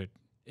to get their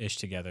ish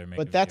together. And make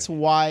a But that's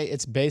video. why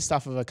it's based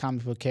off of a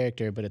comic book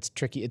character, but it's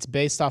tricky. It's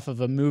based off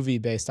of a movie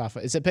based off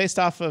of. Is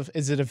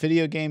it a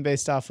video game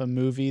based off a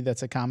movie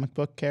that's a comic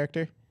book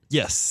character?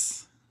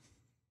 Yes.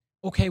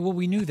 Okay. Well,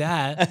 we knew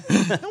that.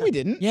 No, we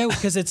didn't. Yeah,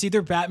 because it's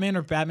either Batman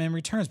or Batman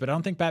Returns, but I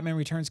don't think Batman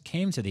Returns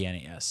came to the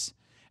NES.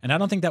 And I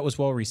don't think that was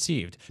well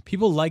received.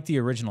 People like the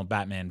original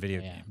Batman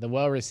video Yeah, game. the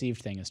well-received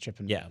thing is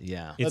tripping me Yeah. out.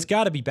 Yeah. It's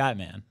got to be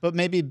Batman. But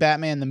maybe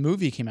Batman the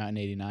movie came out in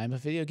 '89,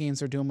 but video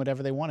games are doing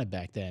whatever they wanted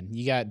back then.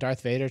 You got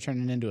Darth Vader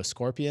turning into a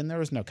scorpion. There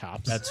was no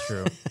cops. That's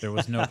true. There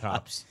was no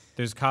cops.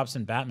 There's cops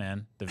in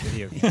Batman, the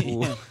video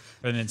game.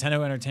 For the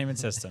Nintendo Entertainment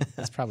System.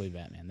 That's probably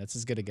Batman. That's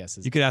as good a guess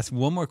as. You could ask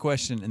one more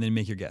question and then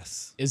make your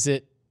guess. Is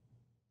it?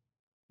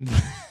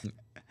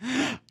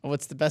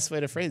 What's the best way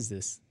to phrase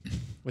this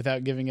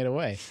without giving it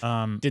away?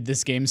 Did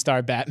this game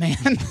star Batman?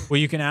 Well,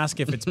 you can ask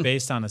if it's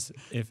based on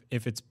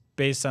if it's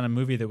based on a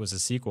movie that was a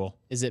sequel.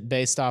 Is it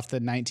based off the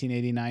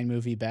 1989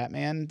 movie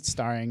Batman,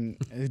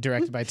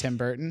 directed by Tim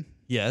Burton?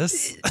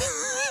 Yes.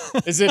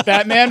 Is it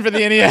Batman for the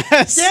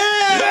NES?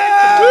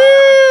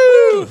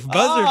 Woo!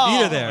 Buzzer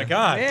beater there. Oh my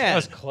god, Man. that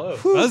was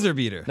close. Buzzer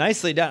beater.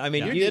 Nicely done. I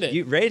mean, You you did it.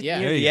 You right Yeah.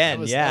 near There the you go. end. That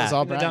was Yeah.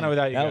 all I've done it Brian.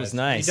 without you That guys. was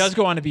nice. He does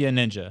go on to be a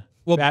ninja.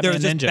 Well, Batman there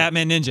was just Ninja.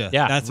 Batman Ninja.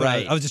 Yeah. That's what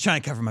Right. I was just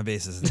trying to cover my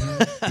bases.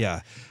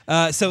 Yeah.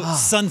 So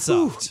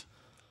Sunsoft.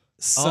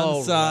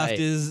 Oh, Sunsoft right.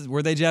 is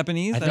were they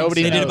Japanese? think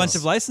Nobody They did a knows. bunch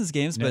of licensed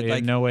games, No, but you have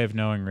like no way of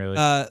knowing really.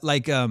 They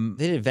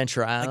did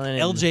Adventure Island. and-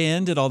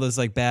 LJN did all those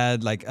like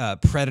bad like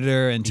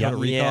Predator and Total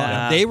Recall.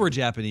 Yeah. They were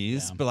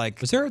Japanese, but like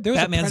there was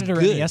Batman's a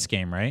Predator good. NES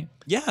game, right?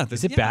 Yeah.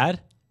 Is it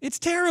bad? It's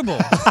terrible.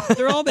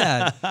 They're all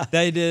bad.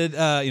 They did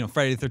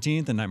Friday the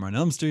 13th and Nightmare on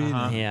Elm Street.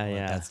 And Yeah, all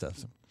yeah. that stuff.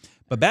 So.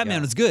 But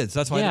Batman was good, so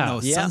that's why I didn't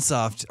know. Yeah.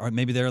 Sunsoft, or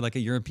maybe they're like a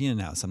European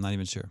house. I'm not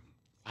even sure.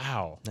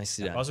 Wow.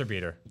 Nicely done. Buzzer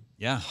beater.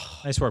 Yeah.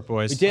 Nice work,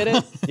 boys. We did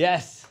it.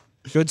 Yes.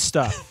 Good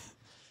stuff.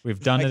 We've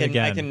done it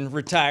again. I can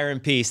retire in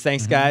peace.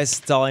 Thanks, guys.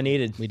 That's all I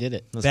needed. We did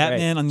it. That's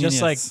Batman on the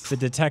Just like NES. the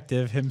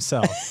detective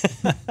himself.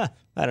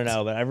 I don't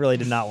know, but I really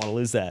did not want to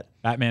lose that.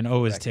 Batman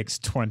always takes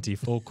 20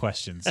 full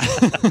questions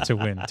to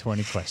win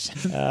 20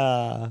 questions.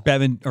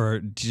 Batman or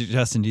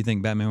Justin, do you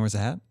think Batman wears a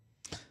hat?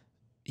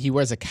 He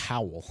wears a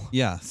cowl.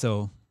 Yeah.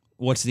 So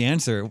what's the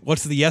answer?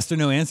 What's the yes or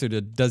no answer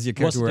to does your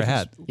character the wear a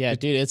hat? Yeah,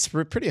 dude, it's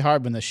pretty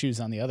hard when the shoe's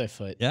on the other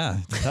foot. Yeah.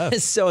 It's tough.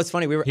 So it's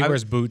funny. He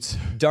wears boots.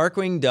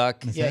 Darkwing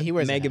Duck. Yeah, he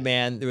wears a Mega hat.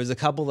 Man. There was a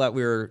couple that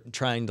we were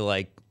trying to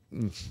like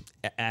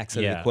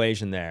accent Yeah. the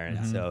equation there,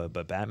 and so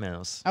but Batman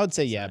was. I would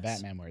say, yeah, nice.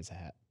 Batman wears a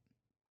hat.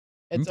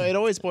 It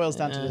always boils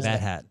down to That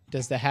hat.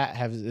 Does the hat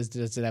have?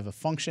 Does it have a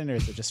function, or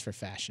is it just for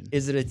fashion?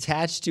 Is it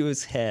attached to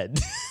his head?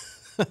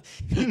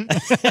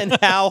 And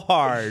how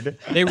hard?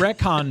 They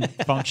retcon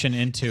function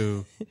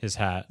into his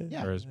hat.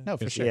 Yeah. Or his, No,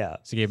 for sure. Yeah.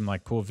 So he gave him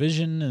like cool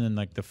vision and then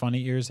like the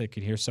funny ears that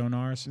could hear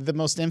sonars. The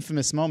most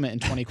infamous moment in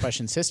 20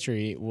 Questions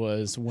history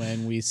was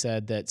when we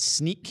said that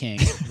Sneak King,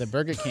 the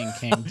Burger King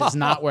king, does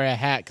not wear a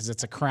hat because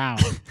it's a crown.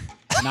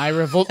 And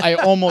I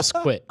almost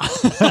quit.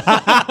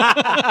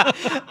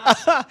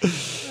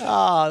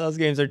 Oh, those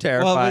games are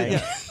Well, terrifying.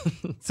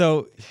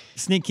 So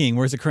Sneak King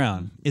wears a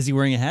crown. Is he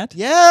wearing a hat?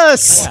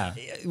 Yes. Yeah.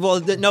 Well,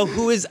 no,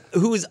 who is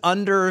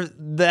under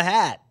the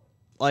hat?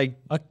 Like,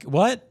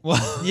 What?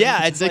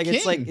 yeah, it's The like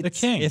it's like king. The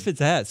king. If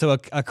it's a hat. So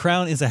a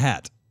crown is a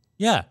hat.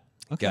 Yeah.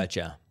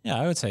 Gotcha. Yeah,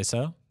 I would say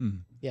so.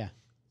 Yeah.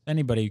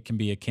 Anybody can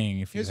be a king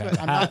if you Here's have what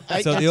a I'm hat.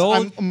 not, So the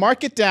old-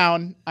 mark it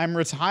down. I'm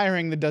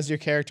retiring the "Does your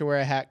character wear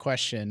a hat?"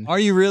 question. Are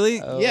you really?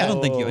 Yeah. I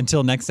don't think you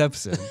until next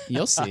episode.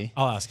 You'll see.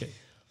 I'll ask it.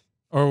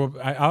 Or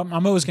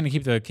I'm always going to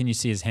keep the can you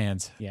see his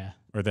hands Yeah.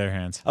 or their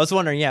hands. I was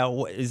wondering, yeah,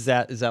 is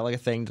that like a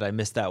thing? Did I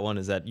miss that one?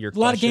 Is that your A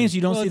lot of question? games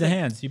you don't Well, see the it's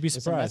hands. You'd be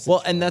surprised.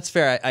 Well, and that's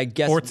fair. I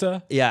guess.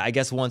 Forza? Yeah, I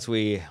guess once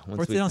we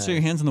Or if they don't show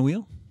your hands on the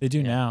wheel. They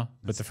do now,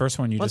 but the first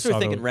one you once just we were saw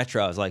thinking the,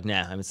 retro, I was like,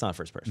 nah, I mean, it's not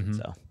first person.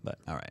 So, but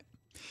All right.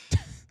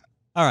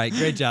 All right.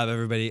 Great job,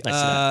 everybody.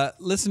 Nice to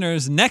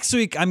Listeners, next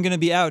week I'm going to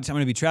be out. I'm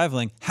going to be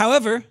traveling.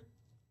 However,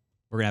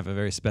 we're going to have a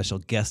very special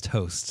guest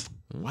host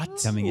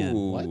coming in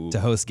Ooh. to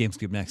host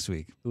GameScoop next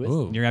week. Who is Ooh. it?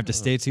 You're going to have to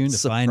stay tuned to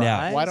find out.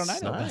 Surprise? Why don't I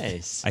know that?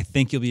 Nice. I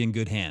think you'll be in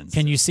good hands.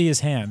 Can you see his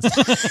hands?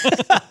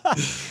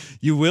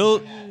 You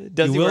will.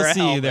 Does you he will wear a see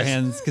helmet? their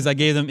hands because I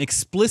gave them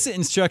explicit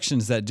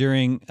instructions that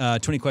during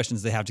 20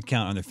 questions they have to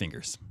count on their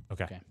fingers.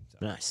 Okay.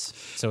 Nice.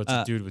 So it's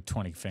a dude with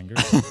 20 fingers.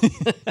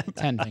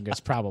 10 fingers,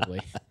 probably.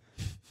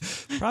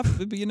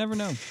 Probably, but you never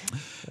know.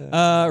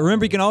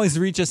 Remember, you can always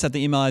reach us at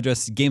the email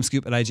address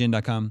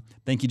gamescoop@ign.com.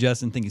 Thank you,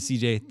 Justin. Thank you,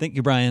 CJ. Thank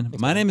you, Brian.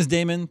 My name is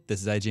Damon.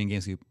 This is IGN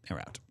Gamescoop, and we're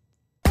out.